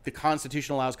what the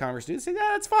Constitution allows Congress to do. They say,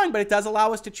 yeah, that's fine, but it does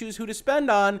allow us to choose who to spend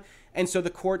on. And so the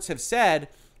courts have said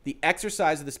the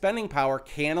exercise of the spending power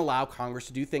can allow Congress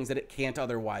to do things that it can't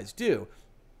otherwise do,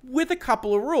 with a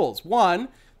couple of rules. One,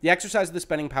 the exercise of the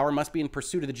spending power must be in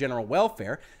pursuit of the general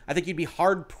welfare. I think you'd be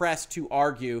hard-pressed to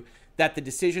argue that the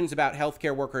decisions about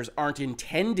healthcare workers aren't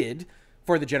intended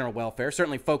for the general welfare.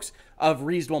 Certainly folks of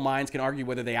reasonable minds can argue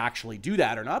whether they actually do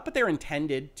that or not, but they're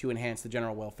intended to enhance the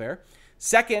general welfare.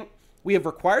 Second, we have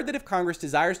required that if Congress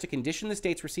desires to condition the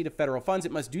state's receipt of federal funds,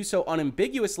 it must do so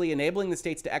unambiguously, enabling the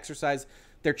states to exercise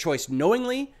their choice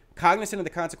knowingly, cognizant of the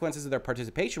consequences of their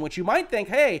participation, which you might think,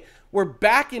 hey, we're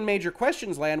back in major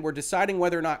questions land. We're deciding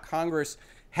whether or not Congress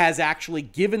has actually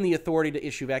given the authority to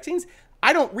issue vaccines.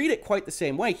 I don't read it quite the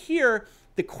same way. Here,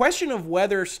 the question of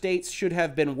whether states should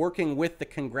have been working with the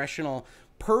congressional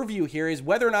purview here is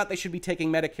whether or not they should be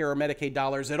taking Medicare or Medicaid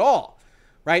dollars at all,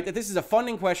 right? That this is a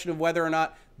funding question of whether or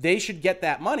not they should get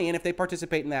that money. And if they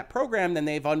participate in that program, then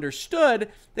they've understood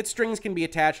that strings can be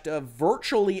attached of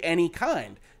virtually any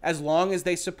kind as long as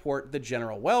they support the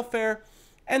general welfare.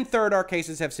 And third, our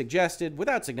cases have suggested,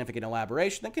 without significant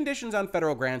elaboration, that conditions on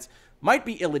federal grants might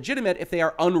be illegitimate if they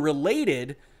are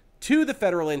unrelated to the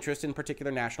federal interest in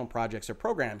particular national projects or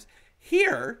programs.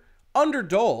 Here, under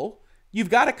Dole, you've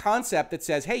got a concept that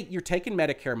says, hey, you're taking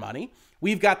Medicare money.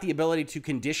 We've got the ability to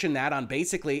condition that on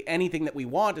basically anything that we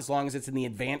want as long as it's in the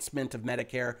advancement of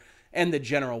Medicare and the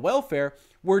general welfare.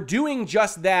 We're doing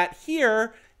just that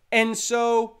here. And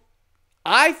so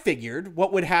I figured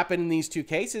what would happen in these two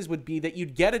cases would be that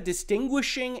you'd get a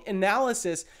distinguishing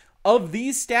analysis of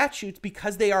these statutes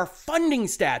because they are funding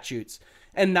statutes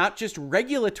and not just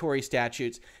regulatory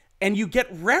statutes. And you get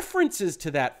references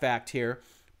to that fact here.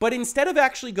 But instead of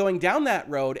actually going down that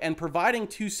road and providing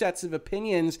two sets of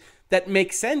opinions that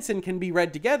make sense and can be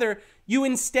read together, you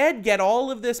instead get all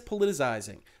of this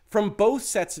politicizing from both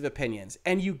sets of opinions.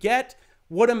 And you get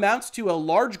what amounts to a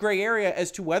large gray area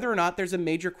as to whether or not there's a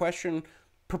major question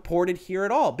purported here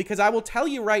at all. Because I will tell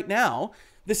you right now,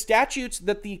 the statutes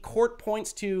that the court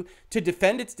points to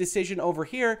defend its decision over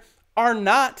here are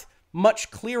not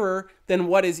much clearer than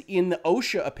what is in the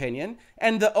OSHA opinion.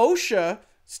 And the OSHA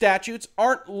statutes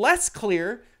aren't less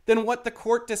clear than what the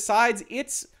court decides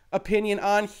its opinion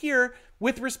on here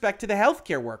with respect to the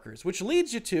healthcare workers, which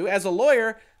leads you to, as a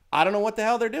lawyer, I don't know what the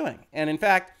hell they're doing. And in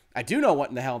fact, I do know what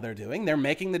in the hell they're doing. They're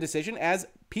making the decision as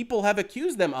people have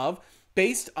accused them of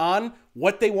based on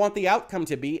what they want the outcome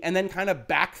to be and then kind of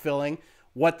backfilling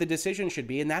what the decision should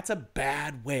be. And that's a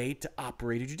bad way to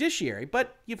operate a judiciary.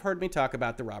 But you've heard me talk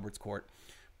about the Roberts Court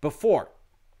before.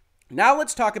 Now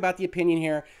let's talk about the opinion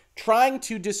here, trying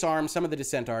to disarm some of the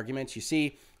dissent arguments. You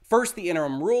see, first, the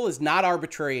interim rule is not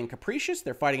arbitrary and capricious.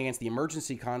 They're fighting against the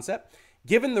emergency concept.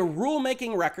 Given the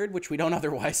rulemaking record, which we don't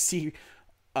otherwise see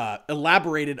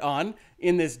elaborated on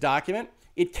in this document,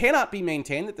 it cannot be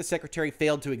maintained that the secretary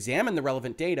failed to examine the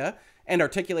relevant data and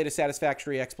articulate a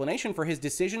satisfactory explanation for his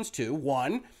decisions to,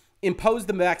 1, impose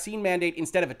the vaccine mandate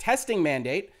instead of a testing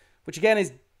mandate, which again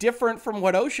is different from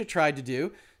what OSHA tried to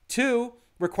do. 2,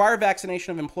 require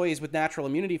vaccination of employees with natural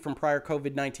immunity from prior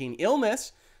COVID-19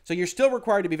 illness. So you're still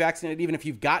required to be vaccinated even if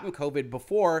you've gotten COVID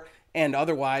before and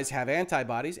otherwise have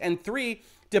antibodies. And 3,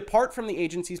 depart from the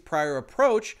agency's prior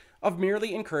approach of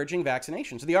merely encouraging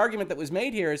vaccination. So the argument that was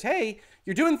made here is, hey,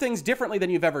 you're doing things differently than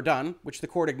you've ever done, which the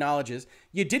court acknowledges.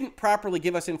 You didn't properly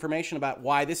give us information about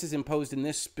why this is imposed in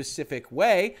this specific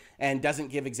way and doesn't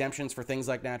give exemptions for things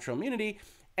like natural immunity.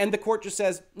 And the court just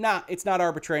says, nah, it's not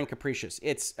arbitrary and capricious.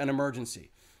 It's an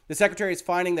emergency. The secretary is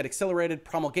finding that accelerated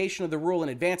promulgation of the rule in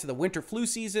advance of the winter flu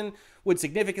season would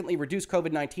significantly reduce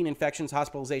COVID-19 infections,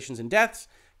 hospitalizations, and deaths,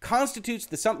 constitutes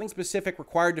the something specific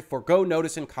required to forego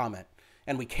notice and comment.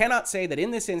 And we cannot say that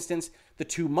in this instance, the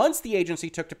 2 months the agency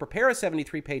took to prepare a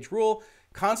 73-page rule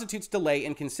constitutes delay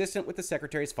inconsistent with the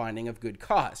secretary's finding of good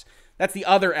cause. That's the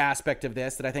other aspect of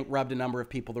this that I think rubbed a number of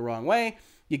people the wrong way.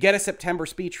 You get a September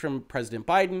speech from President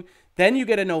Biden, then you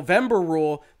get a November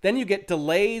rule, then you get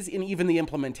delays in even the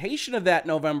implementation of that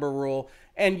November rule,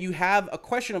 and you have a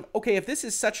question of, okay, if this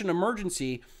is such an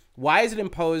emergency, why is it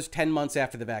imposed 10 months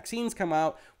after the vaccines come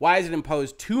out? Why is it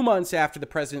imposed 2 months after the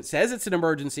president says it's an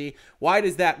emergency? Why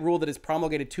does that rule that is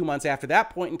promulgated 2 months after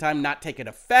that point in time not take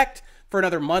effect for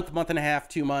another month, month and a half,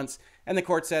 2 months? And the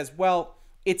court says, well,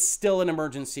 it's still an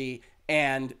emergency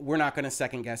and we're not going to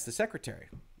second guess the secretary.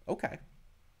 Okay.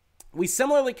 We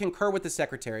similarly concur with the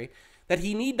secretary that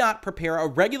he need not prepare a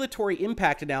regulatory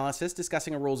impact analysis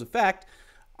discussing a rule's effect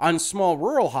on small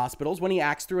rural hospitals when he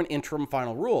acts through an interim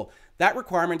final rule. That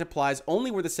requirement applies only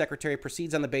where the secretary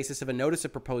proceeds on the basis of a notice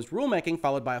of proposed rulemaking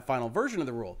followed by a final version of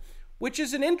the rule, which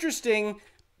is an interesting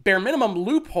bare minimum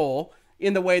loophole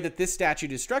in the way that this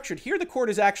statute is structured. Here, the court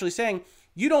is actually saying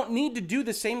you don't need to do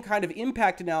the same kind of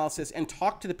impact analysis and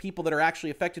talk to the people that are actually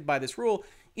affected by this rule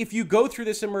if you go through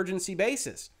this emergency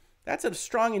basis. That's a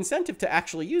strong incentive to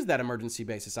actually use that emergency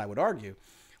basis, I would argue.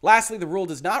 Lastly, the rule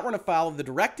does not run afoul of the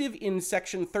directive in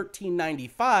Section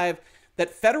 1395 that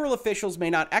federal officials may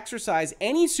not exercise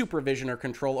any supervision or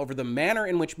control over the manner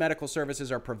in which medical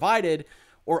services are provided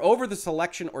or over the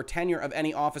selection or tenure of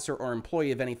any officer or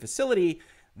employee of any facility.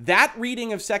 That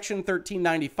reading of Section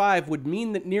 1395 would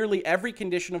mean that nearly every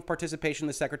condition of participation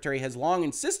the secretary has long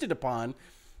insisted upon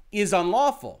is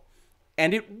unlawful.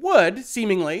 And it would,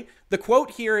 seemingly. The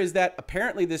quote here is that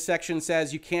apparently this section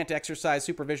says you can't exercise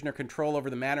supervision or control over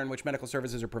the manner in which medical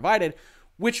services are provided,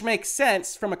 which makes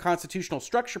sense from a constitutional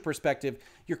structure perspective.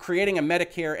 You're creating a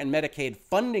Medicare and Medicaid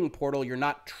funding portal. You're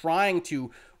not trying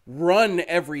to run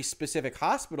every specific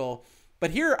hospital.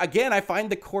 But here, again, I find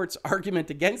the court's argument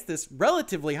against this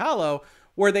relatively hollow,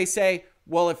 where they say,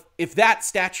 well, if that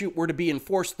statute were to be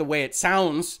enforced the way it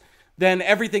sounds, then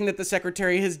everything that the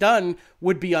secretary has done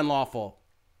would be unlawful.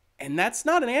 And that's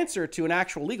not an answer to an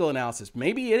actual legal analysis.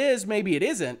 Maybe it is, maybe it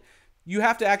isn't. You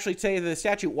have to actually say to the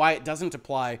statute why it doesn't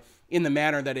apply in the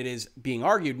manner that it is being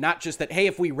argued, not just that, hey,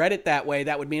 if we read it that way,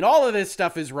 that would mean all of this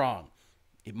stuff is wrong.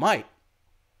 It might.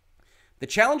 The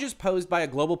challenges posed by a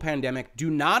global pandemic do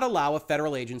not allow a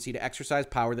federal agency to exercise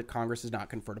power that Congress has not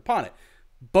conferred upon it.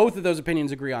 Both of those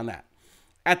opinions agree on that.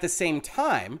 At the same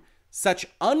time, such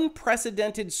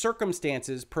unprecedented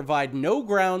circumstances provide no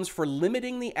grounds for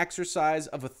limiting the exercise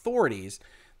of authorities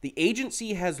the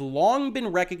agency has long been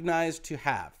recognized to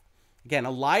have. Again,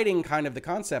 eliding kind of the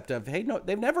concept of, hey, no,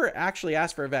 they've never actually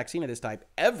asked for a vaccine of this type,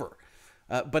 ever.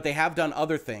 But they have done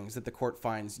other things that the court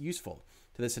finds useful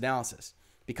to this analysis.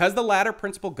 Because the latter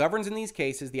principle governs in these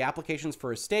cases, the applications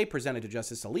for a stay presented to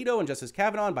Justice Alito and Justice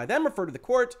Kavanaugh, and by them referred to the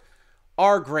court,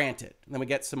 are granted. And then we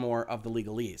get some more of the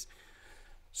legalese.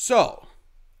 So,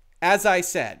 as I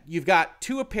said, you've got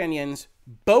two opinions,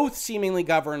 both seemingly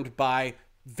governed by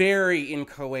very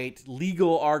inchoate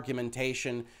legal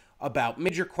argumentation about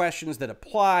major questions that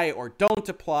apply or don't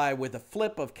apply, with a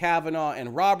flip of Kavanaugh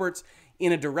and Roberts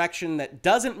in a direction that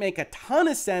doesn't make a ton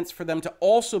of sense for them to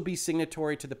also be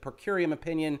signatory to the per curiam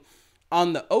opinion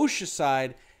on the OSHA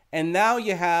side. And now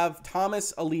you have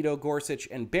Thomas, Alito, Gorsuch,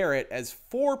 and Barrett as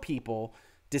four people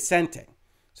dissenting.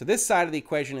 So this side of the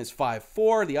equation is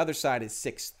 5-4, the other side is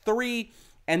 6-3,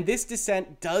 and this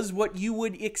dissent does what you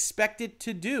would expect it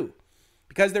to do.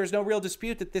 Because there's no real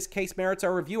dispute that this case merits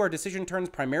our review, our decision turns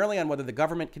primarily on whether the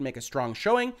government can make a strong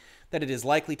showing that it is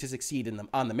likely to succeed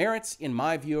on the merits. In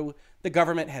my view, the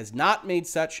government has not made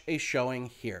such a showing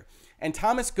here. And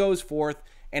Thomas goes forth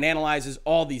and analyzes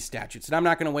all these statutes. And I'm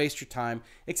not going to waste your time,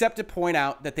 except to point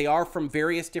out that they are from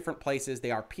various different places.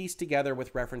 They are pieced together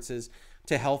with references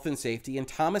to health and safety. And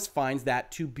Thomas finds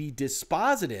that to be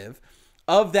dispositive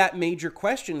of that major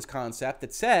questions concept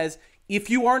that says, if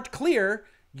you aren't clear,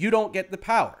 you don't get the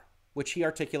power, which he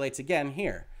articulates again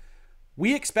here.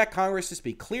 We expect Congress to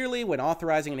speak clearly when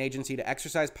authorizing an agency to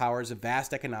exercise powers of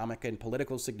vast economic and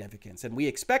political significance, and we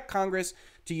expect Congress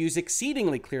to use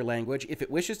exceedingly clear language if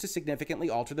it wishes to significantly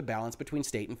alter the balance between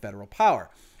state and federal power.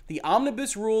 The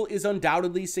omnibus rule is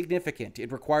undoubtedly significant.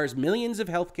 It requires millions of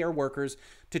healthcare workers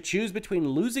to choose between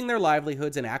losing their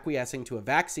livelihoods and acquiescing to a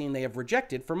vaccine they have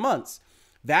rejected for months.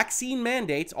 Vaccine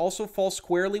mandates also fall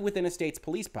squarely within a state's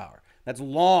police power. That's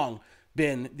long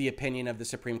been the opinion of the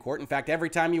Supreme Court. In fact, every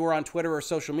time you were on Twitter or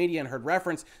social media and heard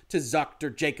reference to Zucht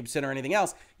or Jacobson or anything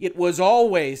else, it was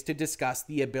always to discuss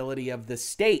the ability of the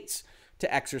states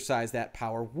to exercise that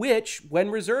power, which, when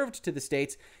reserved to the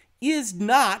states, is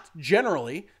not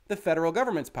generally the federal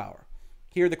government's power.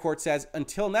 Here, the court says,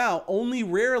 until now, only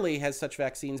rarely has such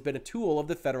vaccines been a tool of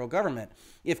the federal government.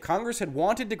 If Congress had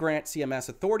wanted to grant CMS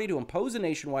authority to impose a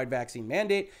nationwide vaccine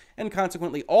mandate and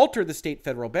consequently alter the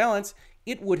state-federal balance,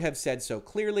 it would have said so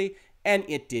clearly, and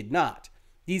it did not.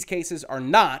 These cases are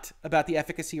not about the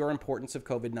efficacy or importance of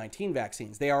COVID-19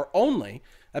 vaccines. They are only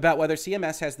about whether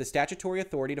CMS has the statutory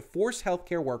authority to force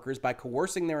healthcare workers by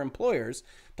coercing their employers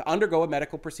to undergo a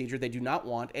medical procedure they do not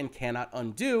want and cannot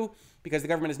undo. Because the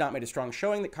government has not made a strong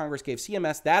showing that Congress gave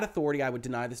CMS that authority, I would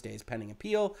deny the stay's pending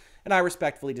appeal, and I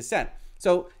respectfully dissent.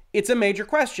 So it's a major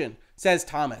question, says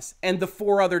Thomas, and the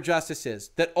four other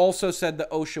justices that also said the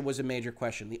OSHA was a major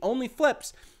question. The only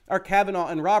flips are Kavanaugh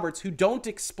and Roberts, who don't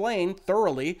explain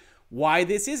thoroughly why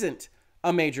this isn't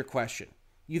a major question.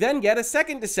 You then get a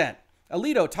second dissent.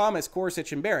 Alito, Thomas,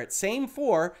 Gorsuch, and Barrett, same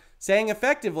four, saying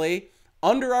effectively,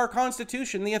 under our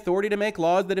Constitution, the authority to make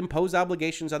laws that impose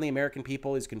obligations on the American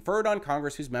people is conferred on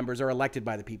Congress, whose members are elected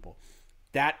by the people.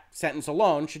 That sentence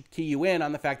alone should key you in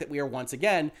on the fact that we are once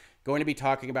again going to be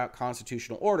talking about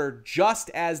constitutional order, just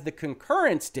as the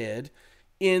concurrence did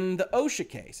in the OSHA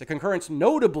case. A concurrence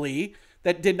notably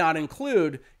that did not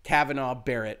include Kavanaugh,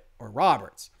 Barrett, or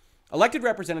Roberts. Elected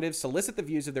representatives solicit the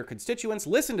views of their constituents,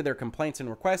 listen to their complaints and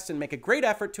requests, and make a great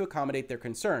effort to accommodate their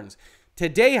concerns.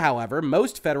 Today, however,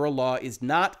 most federal law is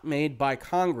not made by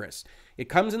Congress. It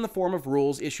comes in the form of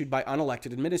rules issued by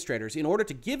unelected administrators. In order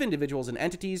to give individuals and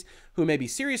entities who may be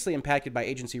seriously impacted by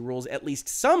agency rules at least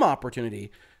some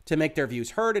opportunity to make their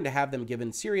views heard and to have them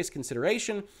given serious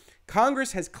consideration,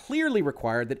 Congress has clearly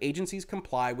required that agencies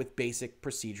comply with basic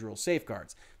procedural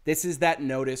safeguards. This is that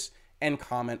notice and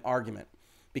comment argument.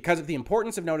 Because of the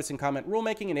importance of notice and comment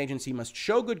rulemaking, an agency must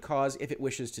show good cause if it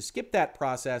wishes to skip that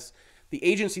process. The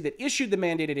agency that issued the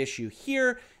mandated issue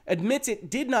here admits it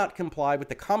did not comply with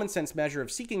the common sense measure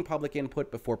of seeking public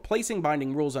input before placing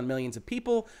binding rules on millions of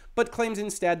people, but claims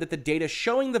instead that the data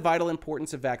showing the vital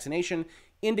importance of vaccination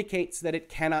indicates that it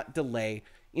cannot delay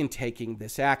in taking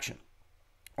this action.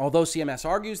 Although CMS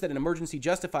argues that an emergency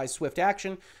justifies swift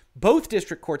action, both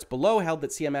district courts below held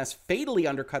that CMS fatally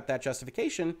undercut that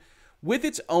justification with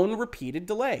its own repeated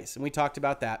delays. And we talked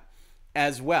about that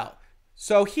as well.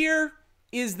 So here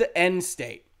is the end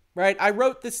state, right? I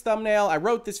wrote this thumbnail, I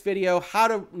wrote this video, how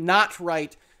to not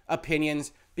write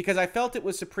opinions, because I felt it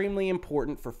was supremely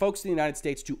important for folks in the United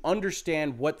States to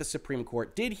understand what the Supreme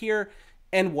Court did here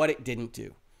and what it didn't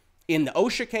do. In the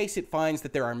OSHA case, it finds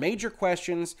that there are major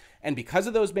questions, and because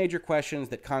of those major questions,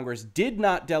 that Congress did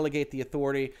not delegate the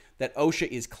authority that OSHA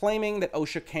is claiming, that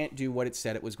OSHA can't do what it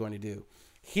said it was going to do.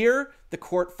 Here, the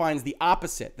court finds the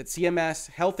opposite, that CMS,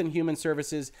 Health and Human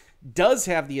Services, does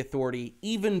have the authority,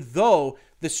 even though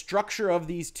the structure of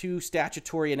these two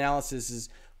statutory analyses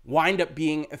wind up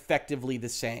being effectively the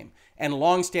same. And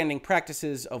longstanding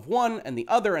practices of one and the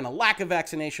other, and a lack of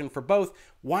vaccination for both,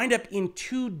 wind up in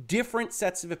two different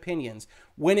sets of opinions,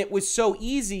 when it was so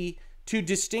easy to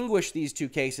distinguish these two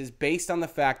cases based on the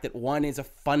fact that one is a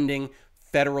funding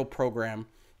federal program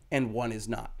and one is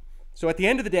not. So at the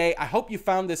end of the day, I hope you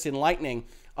found this enlightening.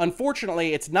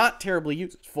 Unfortunately, it's not terribly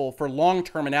useful for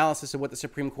long-term analysis of what the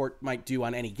Supreme Court might do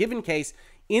on any given case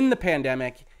in the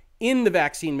pandemic, in the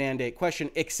vaccine mandate question,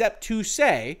 except to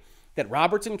say that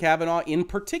Roberts and Kavanaugh in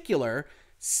particular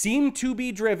seem to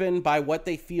be driven by what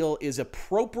they feel is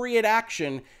appropriate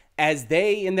action, as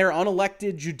they, in their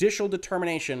unelected judicial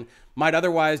determination, might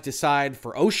otherwise decide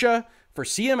for OSHA, for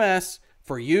CMS,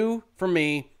 for you, for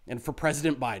me, and for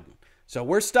President Biden. So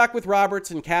we're stuck with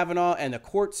Roberts and Kavanaugh and the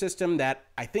court system that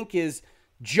I think is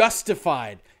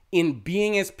justified in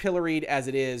being as pilloried as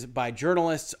it is by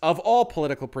journalists of all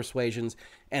political persuasions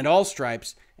and all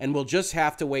stripes, and we'll just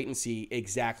have to wait and see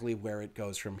exactly where it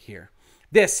goes from here.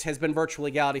 This has been Virtual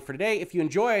Legality for today. If you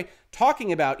enjoy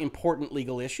talking about important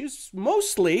legal issues,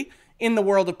 mostly in the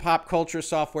world of pop culture,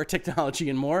 software, technology,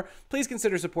 and more, please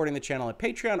consider supporting the channel at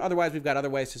Patreon. Otherwise, we've got other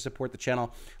ways to support the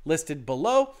channel listed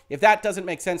below. If that doesn't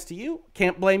make sense to you,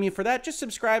 can't blame you for that. Just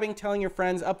subscribing, telling your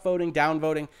friends, upvoting,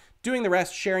 downvoting, doing the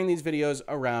rest, sharing these videos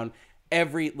around.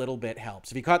 Every little bit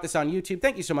helps. If you caught this on YouTube,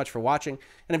 thank you so much for watching.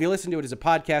 And if you listen to it as a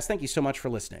podcast, thank you so much for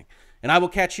listening. And I will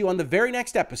catch you on the very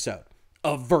next episode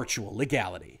of Virtual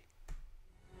Legality.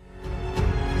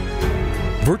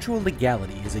 Virtual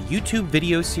Legality is a YouTube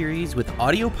video series with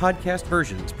audio podcast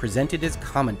versions presented as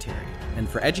commentary and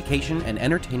for education and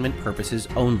entertainment purposes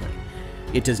only.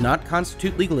 It does not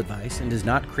constitute legal advice and does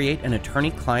not create an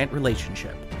attorney-client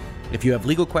relationship. If you have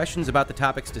legal questions about the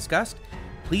topics discussed,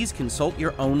 please consult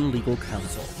your own legal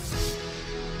counsel.